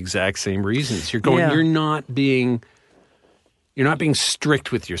angry for the exact same reasons. You're going, Yeah. you're not being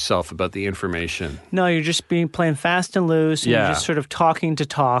strict with yourself about the information, No, you're just playing fast and loose, and Yeah. you're just sort of talking to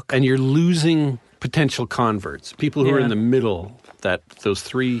talk. and you're losing potential converts, people who are Yeah. in the middle. Those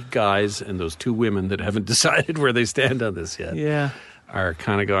three guys and those two women that haven't decided where they stand on this yet Yeah. are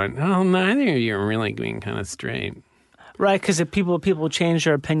kind of going, oh, neither of you are really being kind of straight. Right, because people change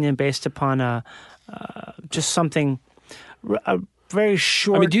their opinion based upon just something, a very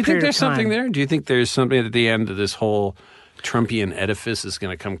short. I mean, do you think period of there's something time. there? Do you think there's something at the end of this whole Trumpian edifice is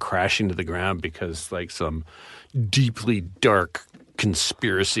going to come crashing to the ground because like some deeply dark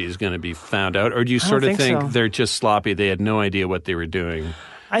conspiracy is going to be found out? Or do you sort of think so. they're just sloppy? They had no idea what they were doing.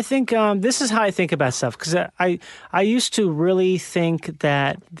 I think this is how I think about stuff because I used to really think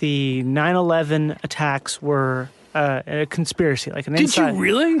that the 9/11 attacks were a conspiracy, like an Did inside. you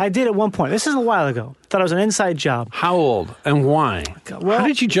really? I did at one point. This is a while ago. Thought it was an inside job. How old and why? Well- How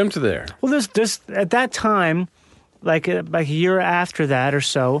did you jump to there? Well, there's at that time, like a year after that or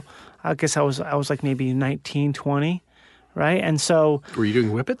so, I guess I was like maybe 19, 20, right? And so Were you doing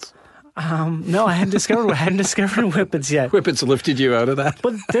whippets? no, I hadn't discovered whippets yet. Whippets lifted you out of that?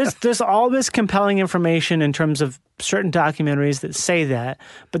 But there's all this compelling information in terms of certain documentaries that say that.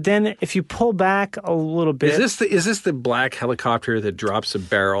 But then if you pull back a little bit, Is this the black helicopter that drops a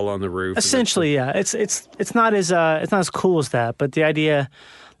barrel on the roof? essentially, yeah, it's not as cool as that. But the idea,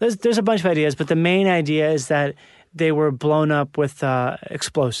 there's a bunch of ideas, but the main idea is that they were blown up with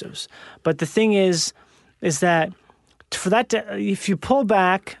explosives. But the thing is that for that, if you pull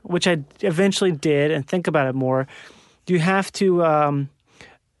back, which I eventually did, and think about it more, you have to.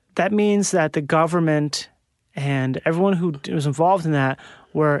 That means that the government and everyone who was involved in that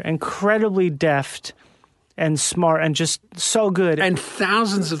were incredibly deft and smart and just so good. And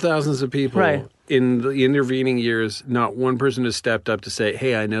thousands of people Right. in the intervening years, not one person has stepped up to say,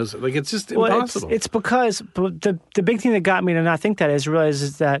 hey, I know. Like, it's just impossible. It's because but the big thing that got me to not think that is realize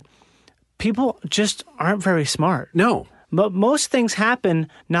is that people just aren't very smart. No. But most things happen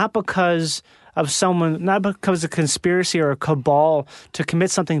not because of someone, not because of conspiracy or a cabal to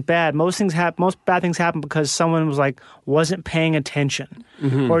commit something bad. Most bad things happen because someone wasn't paying attention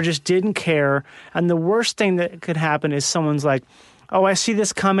or just didn't care. And the worst thing that could happen is someone's like, "Oh, I see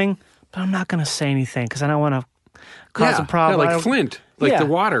this coming, but I'm not going to say anything because I don't want to cause a problem." Yeah, like Flint, like Yeah. the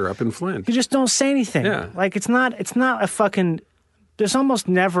water up in Flint. You just don't say anything. Yeah. Like it's not a fucking. There's almost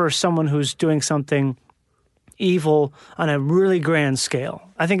never someone who's doing something evil on a really grand scale.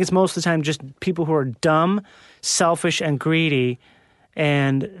 I think it's most of the time just people who are dumb, selfish, and greedy,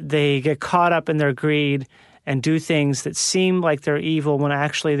 and they get caught up in their greed and do things that seem like they're evil when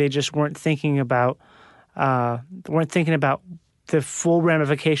actually they just weren't thinking about the full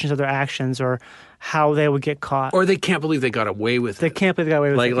ramifications of their actions or how they would get caught. Or they can't believe they got away with it. They can't believe they got away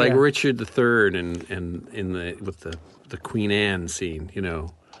with it. Like yeah. Richard III with the Queen Anne scene,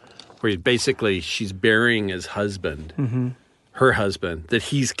 where basically she's burying his husband, her husband, that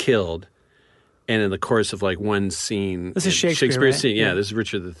he's killed. And in the course of like one scene, this is Shakespeare right? scene, yeah, this is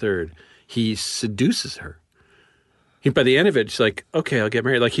Richard III. He seduces her. By the end of it, she's like, "Okay, I'll get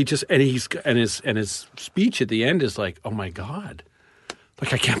married." Like his speech at the end is like, "Oh my God,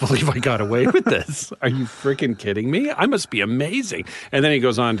 like I can't believe I got away with this. Are you freaking kidding me? I must be amazing." And then he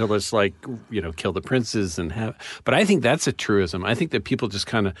goes on to just like kill the princes and have. But I think that's a truism. I think that people just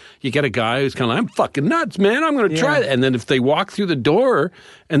kind of you get a guy who's kind of like, "I'm fucking nuts, man. I'm going to try it." And then if they walk through the door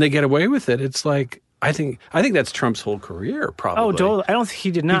and they get away with it, it's like I think that's Trump's whole career. Probably. Oh, totally. I don't think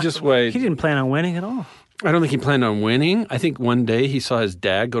he did not. He didn't plan on winning at all. I don't think he planned on winning. I think one day he saw his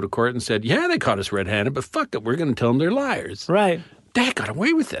dad go to court and said, "Yeah, they caught us red-handed, but fuck it, we're going to tell them they're liars." Right. Dad got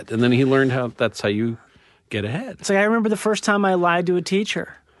away with it. And then he learned that's how you get ahead. It's like I remember the first time I lied to a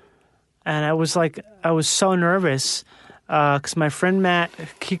teacher. And I was so nervous because my friend Matt,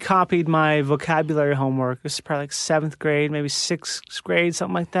 he copied my vocabulary homework. This is probably like 7th grade, maybe 6th grade,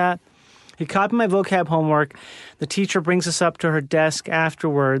 something like that. He copied my vocab homework. The teacher brings us up to her desk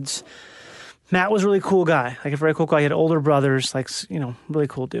afterwards. Matt was a really cool guy, like a very cool guy. He had older brothers, really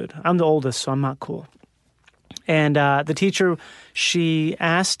cool dude. I'm the oldest, so I'm not cool. And the teacher, she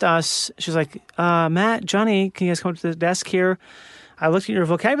asked us, she was like, Matt, Johnny, can you guys come up to the desk here? I looked at your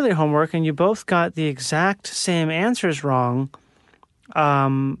vocabulary homework, and you both got the exact same answers wrong.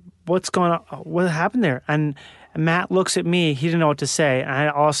 What's going on? What happened there? And Matt looks at me. He didn't know what to say. And I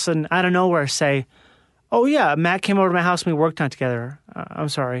all of a sudden, out of nowhere, say, "Oh, yeah, Matt came over to my house and we worked on it together. I'm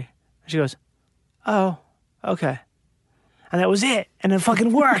sorry." She goes, "Oh, okay." And that was it. And it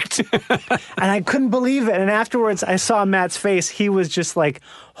fucking worked. And I couldn't believe it. And afterwards, I saw Matt's face. He was just like,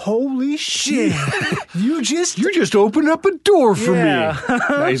 "Holy shit. You just opened up a door for me."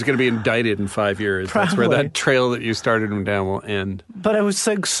 Now he's going to be indicted in 5 years. Probably. That's where that trail that you started him down will end. But it was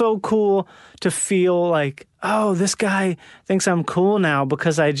like so cool to feel like, oh, this guy thinks I'm cool now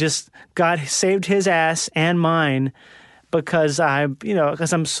because I just saved his ass and mine. Because I'm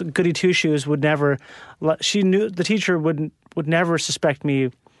goody two shoes, would never. She knew the teacher would never suspect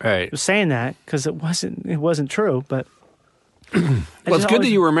me of saying that because it wasn't true. But well, it's good that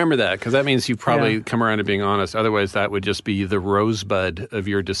you remember that because that means you probably come around to being honest. Otherwise, that would just be the rosebud of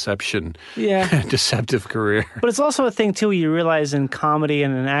your deceptive career. But it's also a thing too. You realize in comedy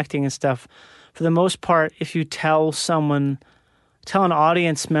and in acting and stuff, for the most part, if you tell an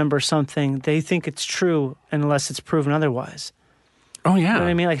audience member something, they think it's true unless it's proven otherwise. Oh, yeah. You know what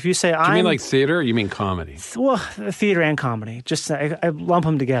I mean? Like if you say, do you mean like theater or you mean comedy? Well, theater and comedy. Just I lump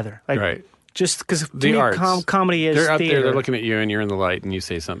them together. Like, right. Just because the arts. Comedy is they're out theater. There, they're looking at you and you're in the light and you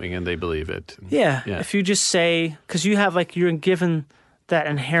say something and they believe it. Yeah. If you just say, because you have you're given that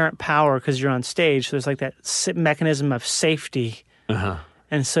inherent power because you're on stage. So there's like that mechanism of safety. Uh-huh.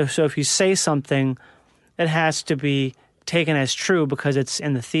 And so if you say something, it has to be taken as true because it's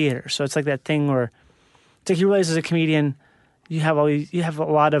in the theater. So it's like that thing where it's like you realize as a comedian you have a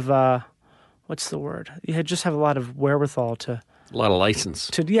lot of what's the word? You just have a lot of wherewithal a lot of license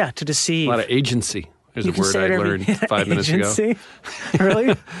to deceive. A lot of agency. There's a word I learned 5 minutes ago.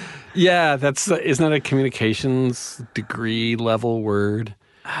 Really? Yeah, isn't that a communications degree level word?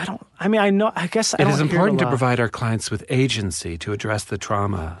 I guess it is important to provide our clients with agency to address the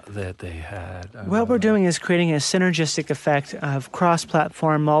trauma that they had. What we're doing is creating a synergistic effect of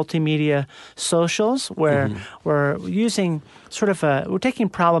cross-platform multimedia socials where we're using we're taking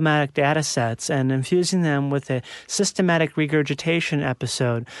problematic data sets and infusing them with a systematic regurgitation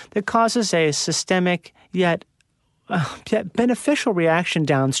episode that causes a systemic yet beneficial reaction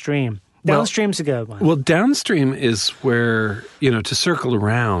downstream. Downstream's a good one. Well, downstream is where, to circle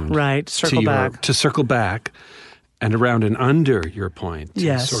around. Right, to circle back and around and under your point.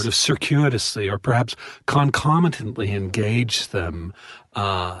 To sort of circuitously or perhaps concomitantly engage them.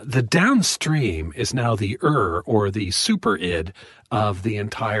 The downstream is now the or the super id of the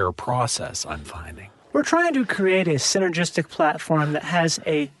entire process, I'm finding. We're trying to create a synergistic platform that has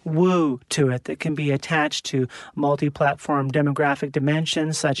a woo to it that can be attached to multi-platform demographic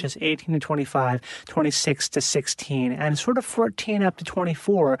dimensions such as 18 to 25, 26 to 16, and sort of 14 up to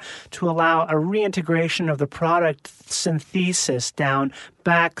 24 to allow a reintegration of the product synthesis down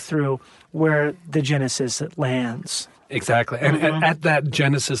back through where the genesis lands. Exactly. And at that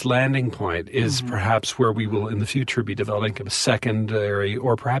Genesis landing point is perhaps where we will in the future be developing a secondary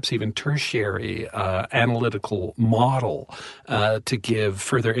or perhaps even tertiary analytical model to give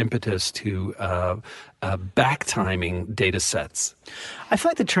further impetus to back-timing data sets. I feel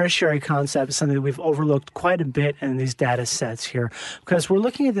like the tertiary concept is something that we've overlooked quite a bit in these data sets here, because we're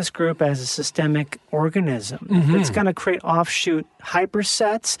looking at this group as a systemic organism that's going to create offshoot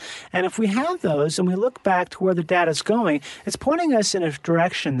hypersets. And if we have those and we look back to where the data is going, it's pointing us in a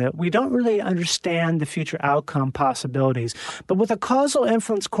direction that we don't really understand the future outcome possibilities. But with a causal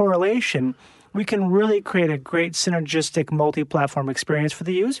influence correlation, we can really create a great synergistic multi-platform experience for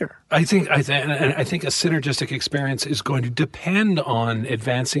the user. I think a synergistic experience is going to depend on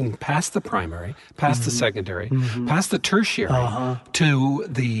advancing past the primary, past the secondary, past the tertiary, to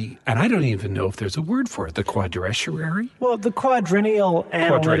the, and I don't even know if there's a word for it, the quadrilateral? Well, the quadrennial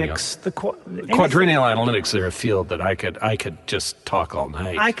analytics. Quadrennial analytics are a field that I could just talk all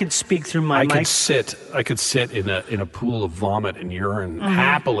night. I could speak through my mic. I could sit in a pool of vomit and urine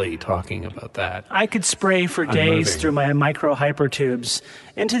happily talking about that. I could spray for days through my micro hypertubes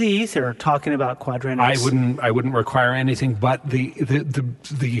into the ether talking about quadrennials. I wouldn't require anything but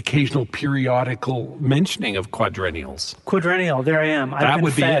the occasional periodical mentioning of quadrennials. Quadrennial, there I am. That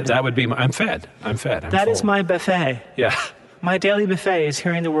would be it. That would be I'm fed. That is my buffet. Yeah. My daily buffet is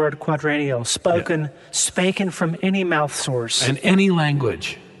hearing the word quadrennial spoken from any mouth source. And any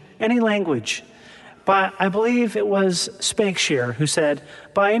language. Any language. But I believe it was Spakeshare who said,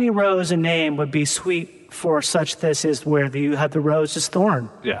 by any rose a name would be sweet, for such this is where you have the rose's thorn.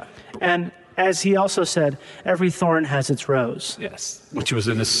 Yeah. And as he also said, every thorn has its rose. Yes. Which was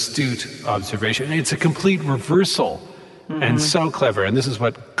an astute observation. It's a complete reversal and so clever. And this is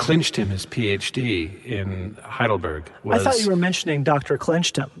what clinched him his PhD in Heidelberg. I thought you were mentioning Dr.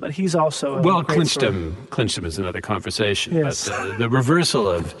 Clinched-him, but he's also Clinched-him is another conversation. Yes. But the reversal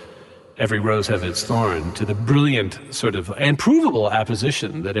of every rose has its thorn to the brilliant sort of and provable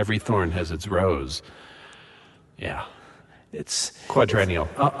apposition that every thorn has its rose. Yeah. It's quadrennial.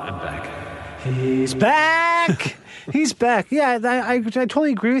 Oh, I'm back. He's back. He's back. Yeah, I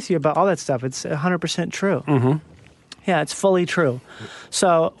totally agree with you about all that stuff. It's 100% true. Mm-hmm. Yeah, it's fully true.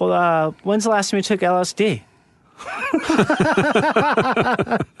 So, when's the last time you took LSD?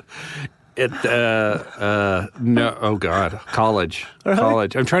 No, oh God, college.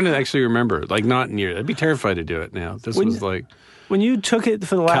 I'm trying to actually remember, like not near. I'd be terrified to do it now. When you took it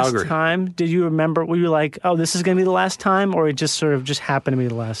for the last time, did you remember, were you like, oh, this is going to be the last time, or it just sort of just happened to be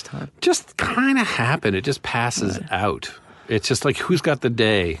the last time? Just kind of happened. It just passes out. It's just like, who's got the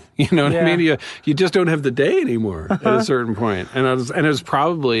day? You know what I mean? You just don't have the day anymore at a certain point. And it was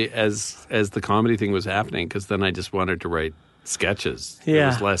probably as the comedy thing was happening, because then I just wanted to write sketches. Yeah.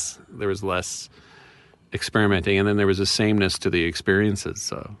 There was less experimenting, and then there was a sameness to the experiences.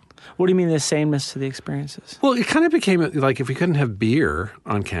 So, what do you mean the sameness to the experiences? Well, it kind of became like if we couldn't have beer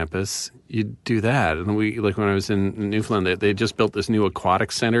on campus, you'd do that. And when I was in Newfoundland, they just built this new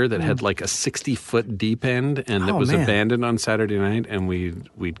aquatic center that had like a 60-foot deep end, and it was abandoned on Saturday night. And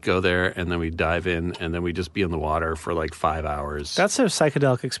we'd go there, and then we'd dive in, and then we'd just be in the water for like 5 hours. That's a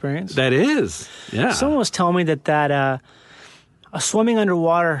psychedelic experience. That is, yeah. Someone was telling me that swimming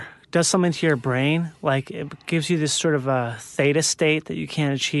underwater does something to your brain. Like, it gives you this sort of a theta state that you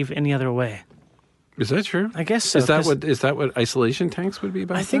can't achieve any other way. Is that true? I guess so. Is that what isolation tanks would be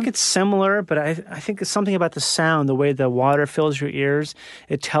about? I think it's similar, but I think it's something about the sound, the way the water fills your ears.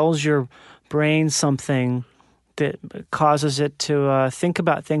 It tells your brain something that causes it to think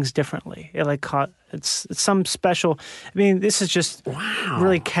about things differently. It's some special. I mean, this is just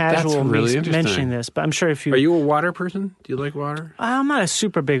really casual me mentioning this, but I'm sure if you are you a water person? Do you like water? I'm not a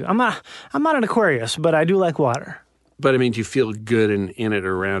super big. I'm not an Aquarius, but I do like water. But I mean, do you feel good in it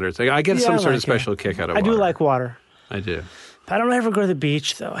or around it? It's like I get some sort of special kick out of water. I do like water. I do. I don't ever go to the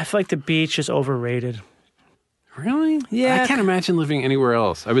beach though. I feel like the beach is overrated. Really? Yeah. I can't imagine living anywhere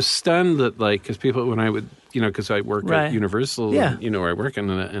else. I was stunned that because people when I would. Because I work at Universal, where I work, and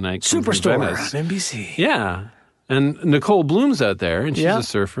I Superstore on NBC. Yeah, and Nicole Bloom's out there, and she's a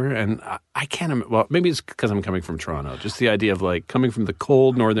surfer, and I can't. Well, maybe it's because I'm coming from Toronto. Just the idea of coming from the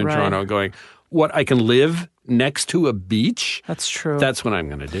cold northern Toronto, and going, what I can live next to a beach. That's true. That's what I'm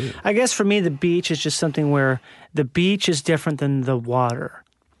going to do. I guess for me, the beach is just something where the beach is different than the water.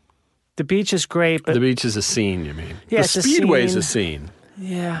 The beach is great, but the beach is a scene. You mean? Yeah, the Speedway is a scene.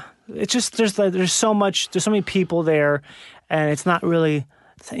 Yeah. It's just there's so many people there, and it's not really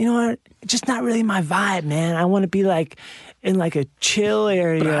So, you know what? It's just not really my vibe, man. I want to be like in like a chill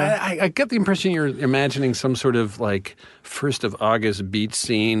area. But I get the impression you're imagining some sort of like 1st of August beach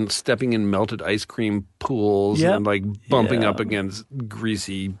scene, stepping in melted ice cream pools and like bumping up against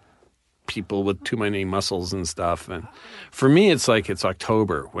greasy people with too many muscles and stuff. And for me, it's like it's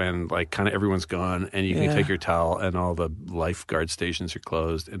October when like kind of everyone's gone and you can take your towel and all the lifeguard stations are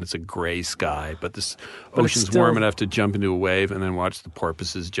closed and it's a gray sky, but this ocean's warm enough to jump into a wave and then watch the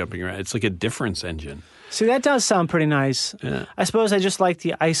porpoises jumping around. It's like a difference engine. See, that does sound pretty nice. Yeah. I suppose I just like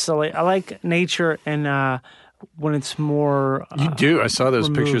the isolate. I like nature and when it's more. You do. I saw those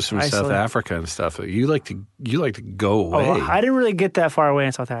removed, pictures from South Africa and stuff. You like to go away. Oh, I didn't really get that far away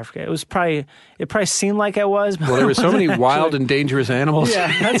in South Africa. It probably seemed like I was. But well, there were so many wild and dangerous animals.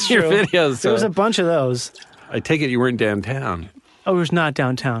 Yeah, that's in true. your videos. There was a bunch of those. I take it you weren't downtown. Oh, it was not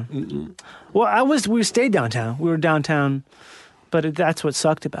downtown. Well, we stayed downtown. We were downtown. But that's what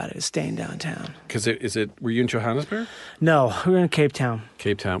sucked about it, is staying downtown. Because were you in Johannesburg? No, we were in Cape Town.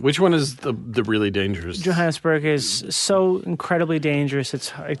 Cape Town. Which one is the really dangerous? Johannesburg is so incredibly dangerous.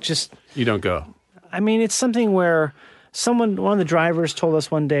 It just... You don't go. I mean, it's something where one of the drivers told us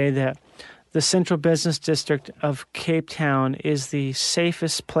one day that the central business district of Cape Town is the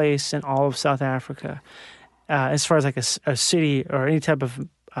safest place in all of South Africa, as far as like a city or any type of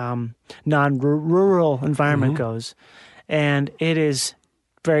non-rural environment goes. And it is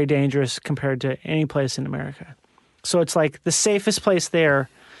very dangerous compared to any place in America. So it's like the safest place there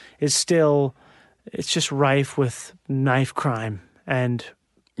is still, it's just rife with knife crime and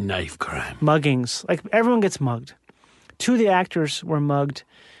muggings. Like everyone gets mugged. 2 of the actors were mugged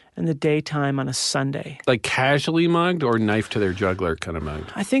in the daytime on a Sunday. Like casually mugged or knife to their jugular kind of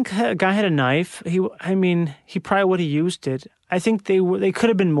mugged? I think a guy had a knife. He probably would have used it. I think they could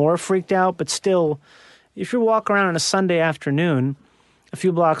have been more freaked out, but still... If you walk around on a Sunday afternoon, a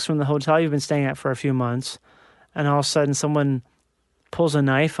few blocks from the hotel you've been staying at for a few months, and all of a sudden someone pulls a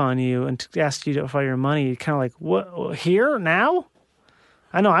knife on you and asks you for your money, you're kind of like, what, here, now?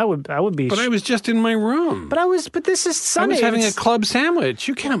 I know, I would be. But I was just in my room. But this is Sunday. I was having a club sandwich.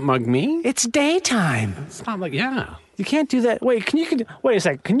 You can't mug me. It's daytime. It's not like, You can't do that. Wait a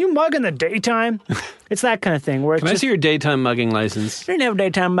sec. Can you mug in the daytime? It's that kind of thing. Where Can I see your daytime mugging license? You didn't have a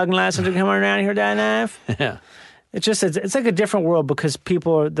daytime mugging license to come around here with that knife? Yeah. It's like a different world because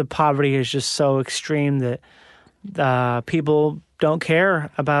the poverty is just so extreme that people don't care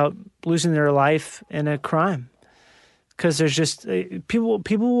about losing their life in a crime. Because there's just people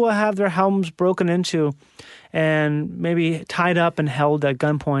will have their homes broken into and maybe tied up and held at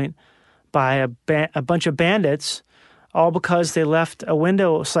gunpoint by a bunch of bandits, all because they left a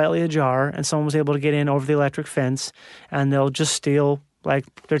window slightly ajar and someone was able to get in over the electric fence, and they'll just steal like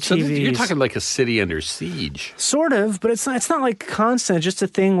their TVs. So you're talking like a city under siege. Sort of, but it's not like constant. It's just a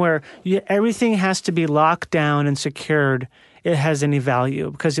thing where everything has to be locked down and secured. It has any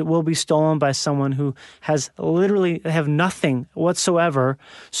value because it will be stolen by someone who has literally have nothing whatsoever.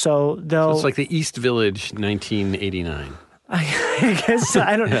 So it's like the East Village 1989. I guess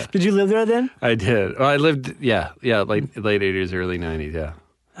I don't. Did you live there then? I did. Well, I lived. Late 80s, early 90s. Yeah.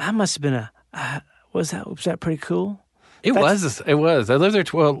 That must have been was that pretty cool? It was. I lived there.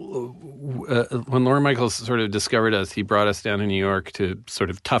 When Lorne Michaels sort of discovered us, he brought us down to New York to sort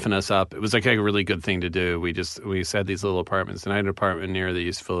of toughen us up. It was like a really good thing to do. We had these little apartments, and I had an apartment near the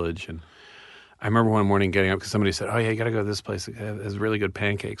East Village, and I remember one morning getting up because somebody said, "Oh yeah, you got to go to this place. It has really good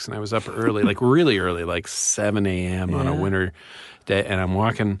pancakes." And I was up early, like really early, like 7 a.m. on a winter day, and I'm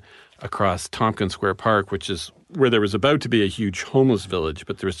walking across Tompkins Square Park, which is where there was about to be a huge homeless village,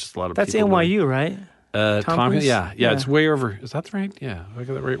 but there was just a lot of That's people. That's NYU, right? Tompkins? Yeah, it's way over. Is that right? Yeah, I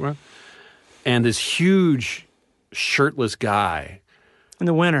got that right one. And this huge shirtless guy in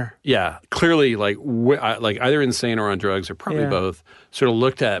the winter. Yeah, clearly like either insane or on drugs or probably both. Sort of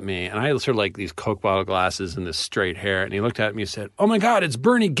looked at me, and I had sort of like these Coke bottle glasses and this straight hair, and he looked at me and said, "Oh my God, it's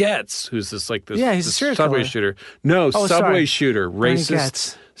Bernie Getz, who's this he's a serial subway killer. Shooter. No, subway shooter, Bernie racist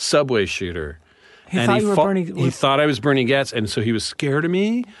Getz. Subway shooter." He thought I was Bernie Getz, and so he was scared of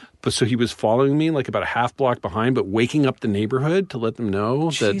me. But so he was following me like about a half block behind, but waking up the neighborhood to let them know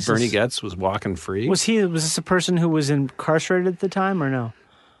that Bernie Getz was walking free. Was this a person who was incarcerated at the time or no?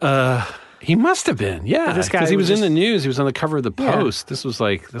 He must have been, yeah. Because he was in the news. He was on the cover of the Post. This was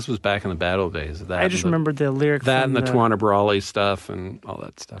back in the battle days. I just remembered the lyric. That and the Tawana Brawley stuff and all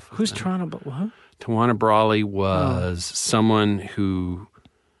that stuff. Who's Tawana Brawley? Tawana Brawley was someone who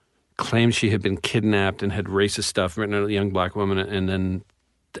claimed she had been kidnapped and had racist stuff written on a young black woman, and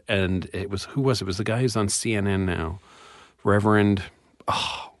it was, who was it? It was the guy who's on CNN now, Reverend.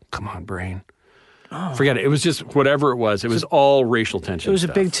 Oh, come on, brain. Forget it. It was just whatever it was. It was all racial tension. It was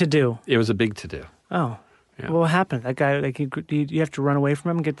stuff. a big to-do. It was a big to-do. Oh. Yeah. Well, what happened? That guy, like, you have to run away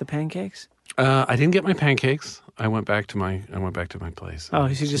from him and get the pancakes? I didn't get my pancakes. I went back to my place.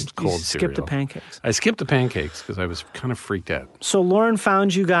 Oh, so you Some cold skipped the cereal. pancakes. I skipped the pancakes because I was kind of freaked out. So Lauren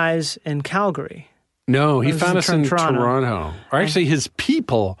found you guys in Calgary. No, he This is found us in Toronto. Toronto. Or actually, his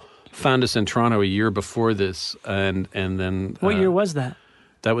people found us in Toronto a year before this, and then What year was that?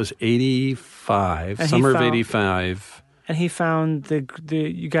 that was 85, And he summer of found- 85. And he found the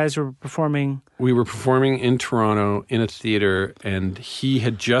you guys were performing. We were performing in Toronto in a theater, and he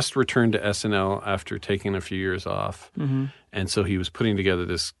had just returned to SNL after taking a few years off, and so he was putting together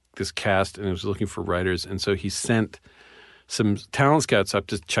this cast, and he was looking for writers, and so he sent some talent scouts up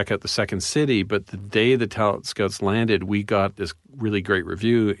to check out the second city. But the day the talent scouts landed, we got this really great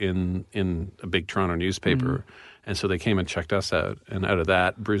review in a big Toronto newspaper. And so they came and checked us out. And out of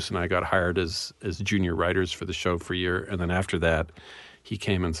that, Bruce and I got hired as junior writers for the show for a year. And then after that, he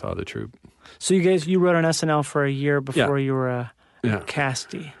came and saw the troupe. So you wrote on SNL for a year before Yeah. you were a Yeah.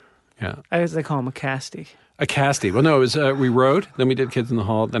 castie. Yeah. As they call him, a castie. A castie. Well, no, it was we wrote, then we did Kids in the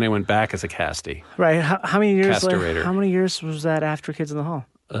Hall, then I went back as a castie. Right. How many years later? Castorator. How many years was that after Kids in the Hall?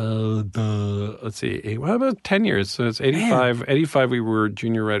 Let's see, about 10 years. So it's 85. 85 we were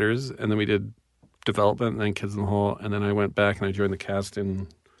junior writers, and then we did development and then Kids in the Hall. And then I went back and I joined the cast in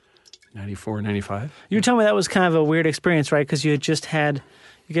 94, 95. You were telling me that was kind of a weird experience, right? Because you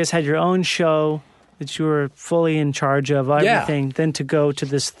guys had your own show that you were fully in charge of everything. Then to go to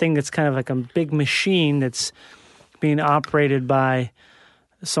this thing that's kind of like a big machine that's being operated by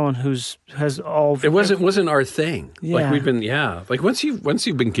someone has all. It wasn't our thing. Yeah. Like we've been, like once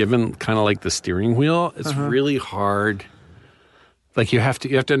you've been given kind of like the steering wheel, it's really hard. Like you have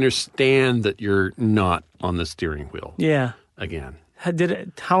to understand that you're not on the steering wheel. Yeah. Again.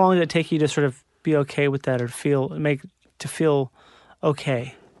 How long did it take you to sort of be okay with that, or feel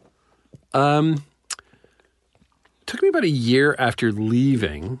okay? Took me about a year after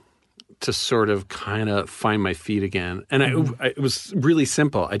leaving to sort of kind of find my feet again. And it was really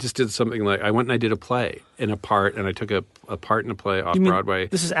simple. I just did something like, I went and I did a play in a part, and I took a part in a play off Broadway.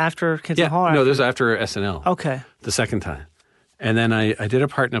 This is after Kids in the Hall? No, this was after SNL. Okay. The second time. And then I did a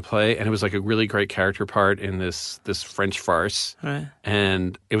part in a play, and it was like a really great character part in this French farce. Right.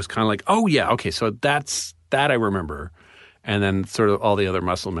 And it was kind of like, oh, yeah, okay, so that I remember. And then sort of all the other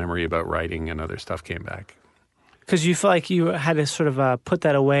muscle memory about writing and other stuff came back. Because you felt like you had to sort of put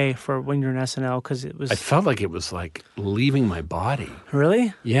that away for when you're in SNL, because it was... I felt like it was like leaving my body.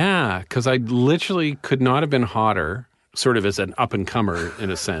 Really? Yeah, because I literally could not have been hotter, sort of as an up-and-comer in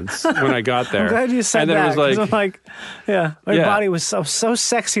a sense, when I got there. I'm glad you said and then that. It was like, I'm like, yeah, my Yeah. body was so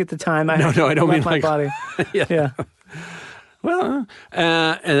sexy at the time. No, I don't mean my like- body. Yeah. well,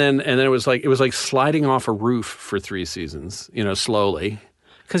 and then it was like sliding off a roof for 3 seasons, slowly.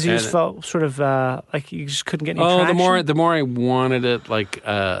 Because you just And- felt sort of like you just couldn't get any Oh, traction. the more I wanted it, like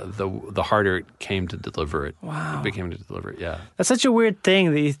the harder it came to deliver it. Wow, it became to deliver it. Yeah, That's such a weird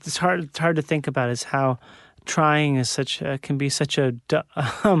thing that it's hard to think about. Is how trying is can be such a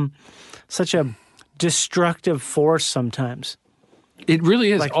destructive force sometimes. it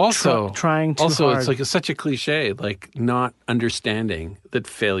really is. Like also, trying too also, hard. it's like such a cliche, like not understanding that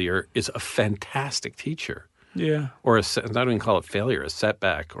failure is a fantastic teacher. Yeah. Or not even call it failure, a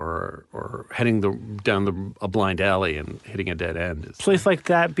setback, or heading down a blind alley and hitting a dead end. Is, So if like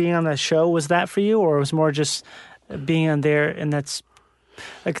that being on that show, was that for you, or it was more just being on there and that's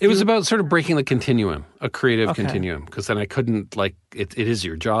like it was about sort of breaking the continuum, a creative Okay. continuum, because then I couldn't it is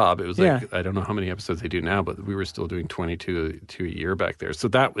your job. It was like, Yeah. I don't know how many episodes they do now, but we were still doing 22 a year back there. So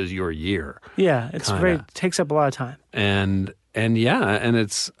that was your year. yeah, it's Kinda. takes up a lot of time. And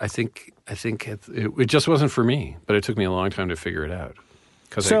it's I think it just wasn't for me, but it took me a long time to figure it out.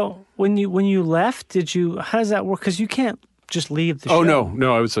 So when you left, how does that work? Because you can't just leave the show.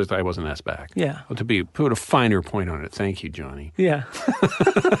 No, I wasn't asked back. Yeah. Well, to put a finer point on it, thank you, Johnny. Yeah.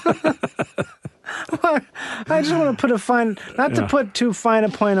 I just want to put to put too fine a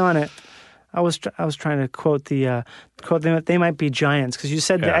point on it. I was trying to quote them. They might be giants, because you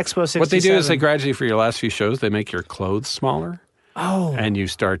said the Expo 67. What they do is they gradually, for your last few shows, they make your clothes smaller. Oh. And you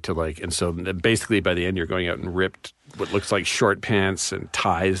start to and so basically by the end you're going out and ripped what looks like short pants and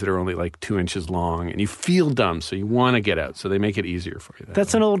ties that are only like 2 inches long, and you feel dumb, so you want to get out. So they make it easier for you.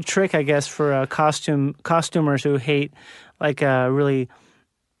 That's an old trick, I guess, for costumers who hate like really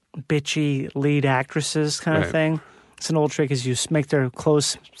bitchy lead actresses kind of Right. thing. It's an old trick, is you make their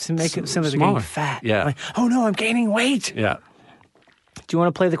clothes to make it seem like they're Smaller. getting fat. Yeah. Like, oh no, I'm gaining weight. Yeah. Do you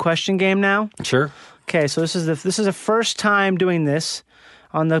want to play the question game now? Sure. Okay, so this is the first time doing this.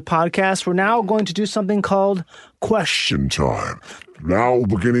 on the podcast, we're now going to do something called Question Time. Now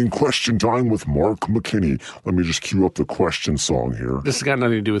beginning question time with Mark McKinney. Let me just cue up the question song here. This has got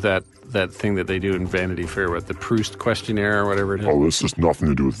nothing to do with that thing that they do in Vanity Fair, with the Proust questionnaire or whatever it is. Oh, this has nothing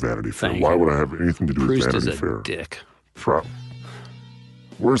to do with Vanity Fair. Why would I have anything to do with Vanity Fair? Proust is a dick.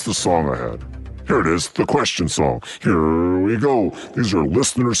 Where's the song I had? Here it is, the question song. Here we go. These are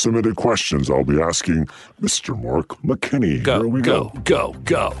listener-submitted questions I'll be asking Mr. Mark McKinney. Here we go. Go.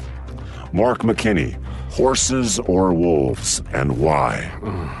 Mark McKinney, horses or wolves, and why?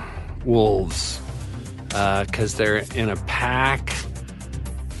 Wolves. Because they're in a pack,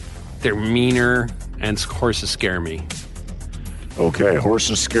 they're meaner, and horses scare me. Okay,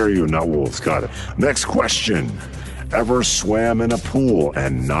 horses scare you, not wolves. Got it. Next question. Ever swam in a pool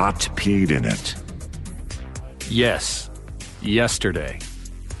and not peed in it? Yes. Yesterday.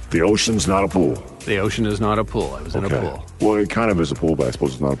 The ocean's not a pool. The ocean is not a pool. I was in a pool. Well, it kind of is a pool, but I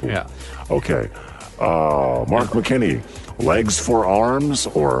suppose it's not a pool. Yeah. Okay. Mark McKinney, legs for arms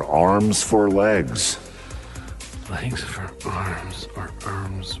or arms for legs? Legs for arms or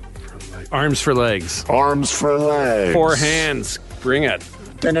arms for legs? Arms for legs. Arms for legs. 4 hands. Bring it.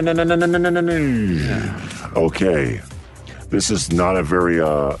 Okay. This is not a very,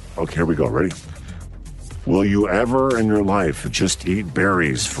 okay, here we go. Ready? Will you ever in your life just eat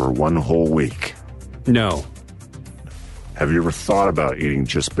berries for one whole week? No. Have you ever thought about eating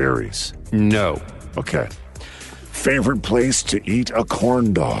just berries? No. Okay. Favorite place to eat a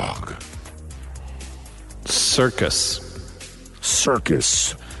corn dog? Circus.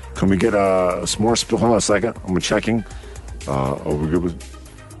 Circus. Can we get some more? Hold on a second. I'm checking. Are we good with?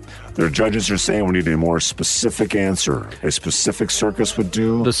 Their judges are saying we need a more specific answer. A specific circus would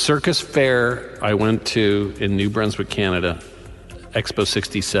do. The circus fair I went to in New Brunswick, Canada, Expo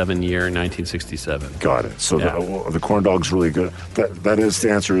 67 year, 1967. Got it. So the corn dog's really good. That is,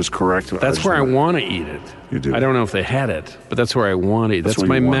 the answer is correct. That's where I want to eat it. You do. I don't know if they had it, but that's where I want to eat. That's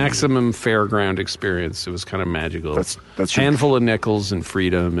my maximum fairground experience. It was kind of magical. That's handful of nickels and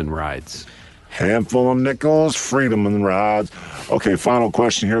freedom and rides. Handful of nickels, freedom and rides. Okay, final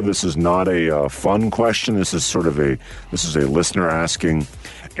question here. This is not a fun question. This is sort of a listener asking,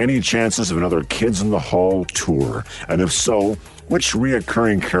 any chances of another Kids in the Hall tour? And if so, which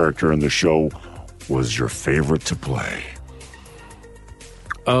reoccurring character in the show was your favorite to play?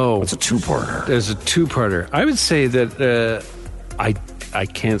 Oh. It's a two-parter. There's a two-parter. I would say that I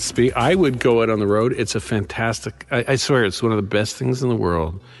can't speak. I would go out on the road. It's a fantastic, I swear, it's one of the best things in the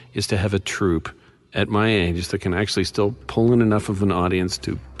world is to have a troupe at my age that can actually still pull in enough of an audience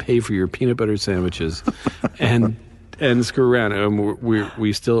to pay for your peanut butter sandwiches and screw around. And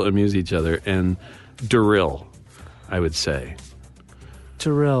we still amuse each other. And Darryl, I would say.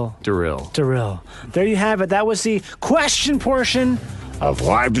 Darryl. Darryl. There you have it. That was the question portion of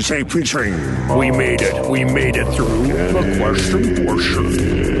Live to Tape featuring. We made it. We made it through the question portion.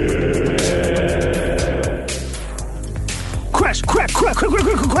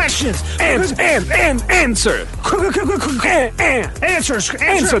 Questions. Answer.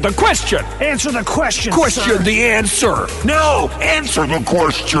 Answer the question. Answer the question. Question the answer. No. Answer the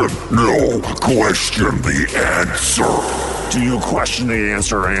question. No. Question the answer. Do you question the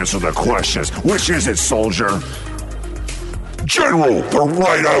answer or answer the questions? Which is it, soldier? General, they're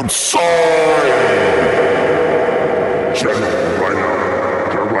right outside. General,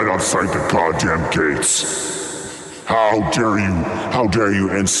 they're right outside the goddamn gates. How dare you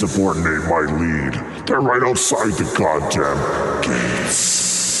insubordinate my lead? They're right outside the goddamn gates.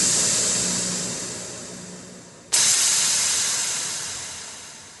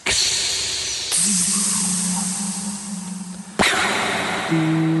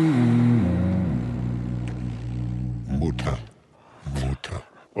 Muta.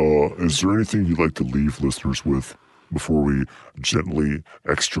 Is there anything you'd like to leave listeners with before we gently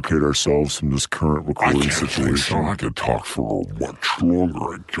extricate ourselves from this current recording situation? I could talk for much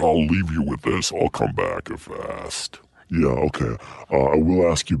longer. I'll leave you with this. I'll come back fast. Yeah, okay. I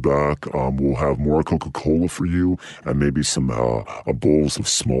will ask you back. We'll have more Coca-Cola for you, and maybe some bowls of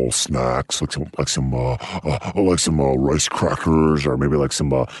small snacks, like some rice crackers, or maybe like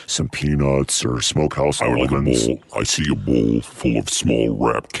some peanuts or smokehouse almonds. I see a bowl full of small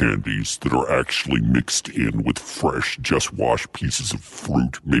wrapped candies that are actually mixed in with fresh, just washed pieces of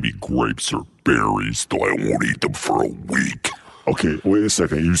fruit, maybe grapes or berries. Though I won't eat them for a week. Okay, wait a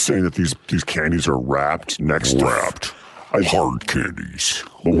second. You're saying that these candies are wrapped next to... Wrapped. Hard candies.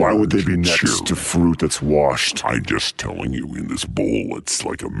 But why would they be next to fruit that's washed? I'm just telling you, in this bowl, it's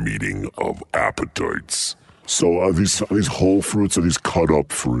like a meeting of appetites. So are these whole fruits or these cut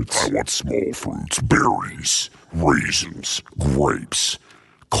up fruits? I want small fruits, berries, raisins, grapes,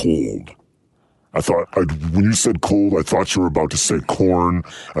 cold. When you said cold, I thought you were about to say corn,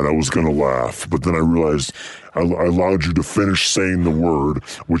 and I was going to laugh. But then I realized I allowed you to finish saying the word,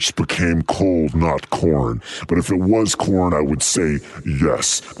 which became cold, not corn. But if it was corn, I would say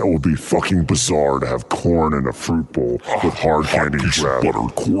yes. That would be fucking bizarre to have corn in a fruit bowl with hard candy wrap.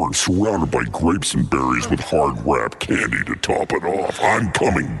 Buttered corn surrounded by grapes and berries with hard wrap candy to top it off. I'm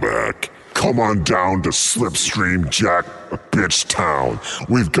coming back. Come on down to Slipstream Jack Bitch Town.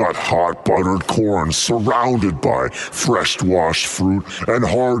 We've got hot buttered corn surrounded by fresh washed fruit and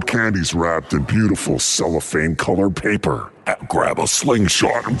hard candies wrapped in beautiful cellophane colored paper. Grab a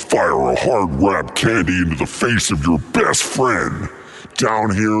slingshot and fire a hard wrap candy into the face of your best friend.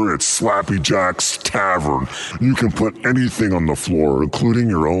 Down here at Slappy Jack's Tavern, you can put anything on the floor, including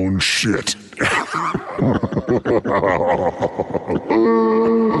your own shit.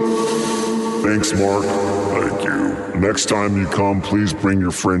 Thanks, Mark. Thank you. Next time you come, please bring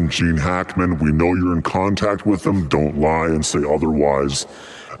your friend Gene Hackman. We know you're in contact with him. Don't lie and say otherwise.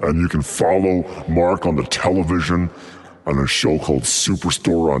 And you can follow Mark on the television on a show called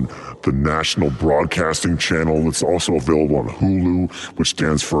Superstore on the National Broadcasting Channel. It's also available on Hulu, which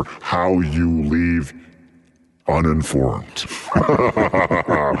stands for How You Leave Uninformed.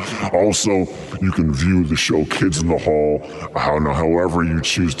 Also, you can view the show Kids in the Hall however you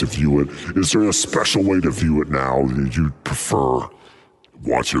choose to view it. Is there a special way to view it now that you prefer?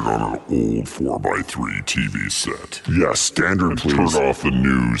 Watch it on an old 4x3 TV set. Yes, standard, please. Turn off the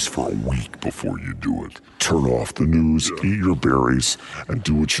news for a week before you do it. Turn off the news, eat your berries, and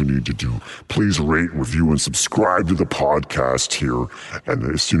do what you need to do. Please rate, review, and subscribe to the podcast here. And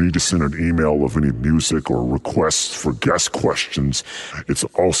if you need to send an email of any music or requests for guest questions, it's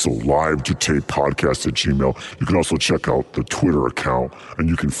also live-to-tape-podcast@gmail. You can also check out the Twitter account, and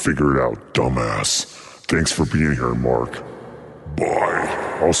you can figure it out, dumbass. Thanks for being here, Mark. Bye.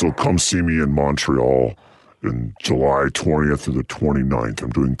 Also, come see me in Montreal in July 20th through the 29th.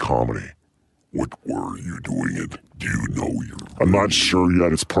 I'm doing comedy. Where are you doing it? Do you know your... I'm not sure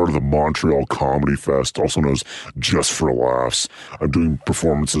yet. It's part of the Montreal Comedy Fest, also known as Just for Laughs. I'm doing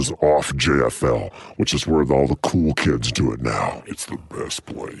performances off JFL, which is where all the cool kids do it now. It's the best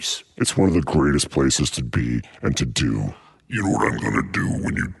place. It's one of the greatest places to be and to do. You know what I'm gonna do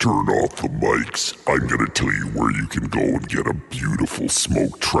when you turn off the mics? I'm gonna tell you where you can go and get a beautiful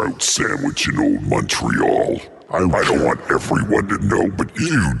smoked trout sandwich in old Montreal. I don't want everyone to know but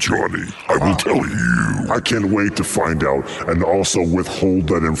you, Johnny. I will tell you. I can't wait to find out and also withhold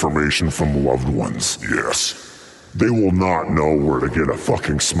that information from loved ones. Yes. They will not know where to get a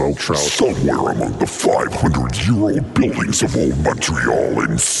fucking smoked trout. Somewhere among the 500-year-old buildings of old Montreal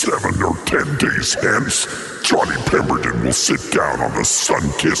in 7 or 10 days hence, Johnny Pemberton will sit down on the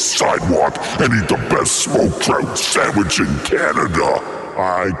sun-kissed sidewalk and eat the best smoked trout sandwich in Canada.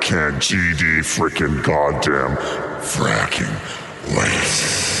 I can't GD frickin' goddamn fracking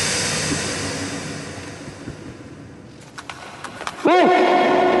wait.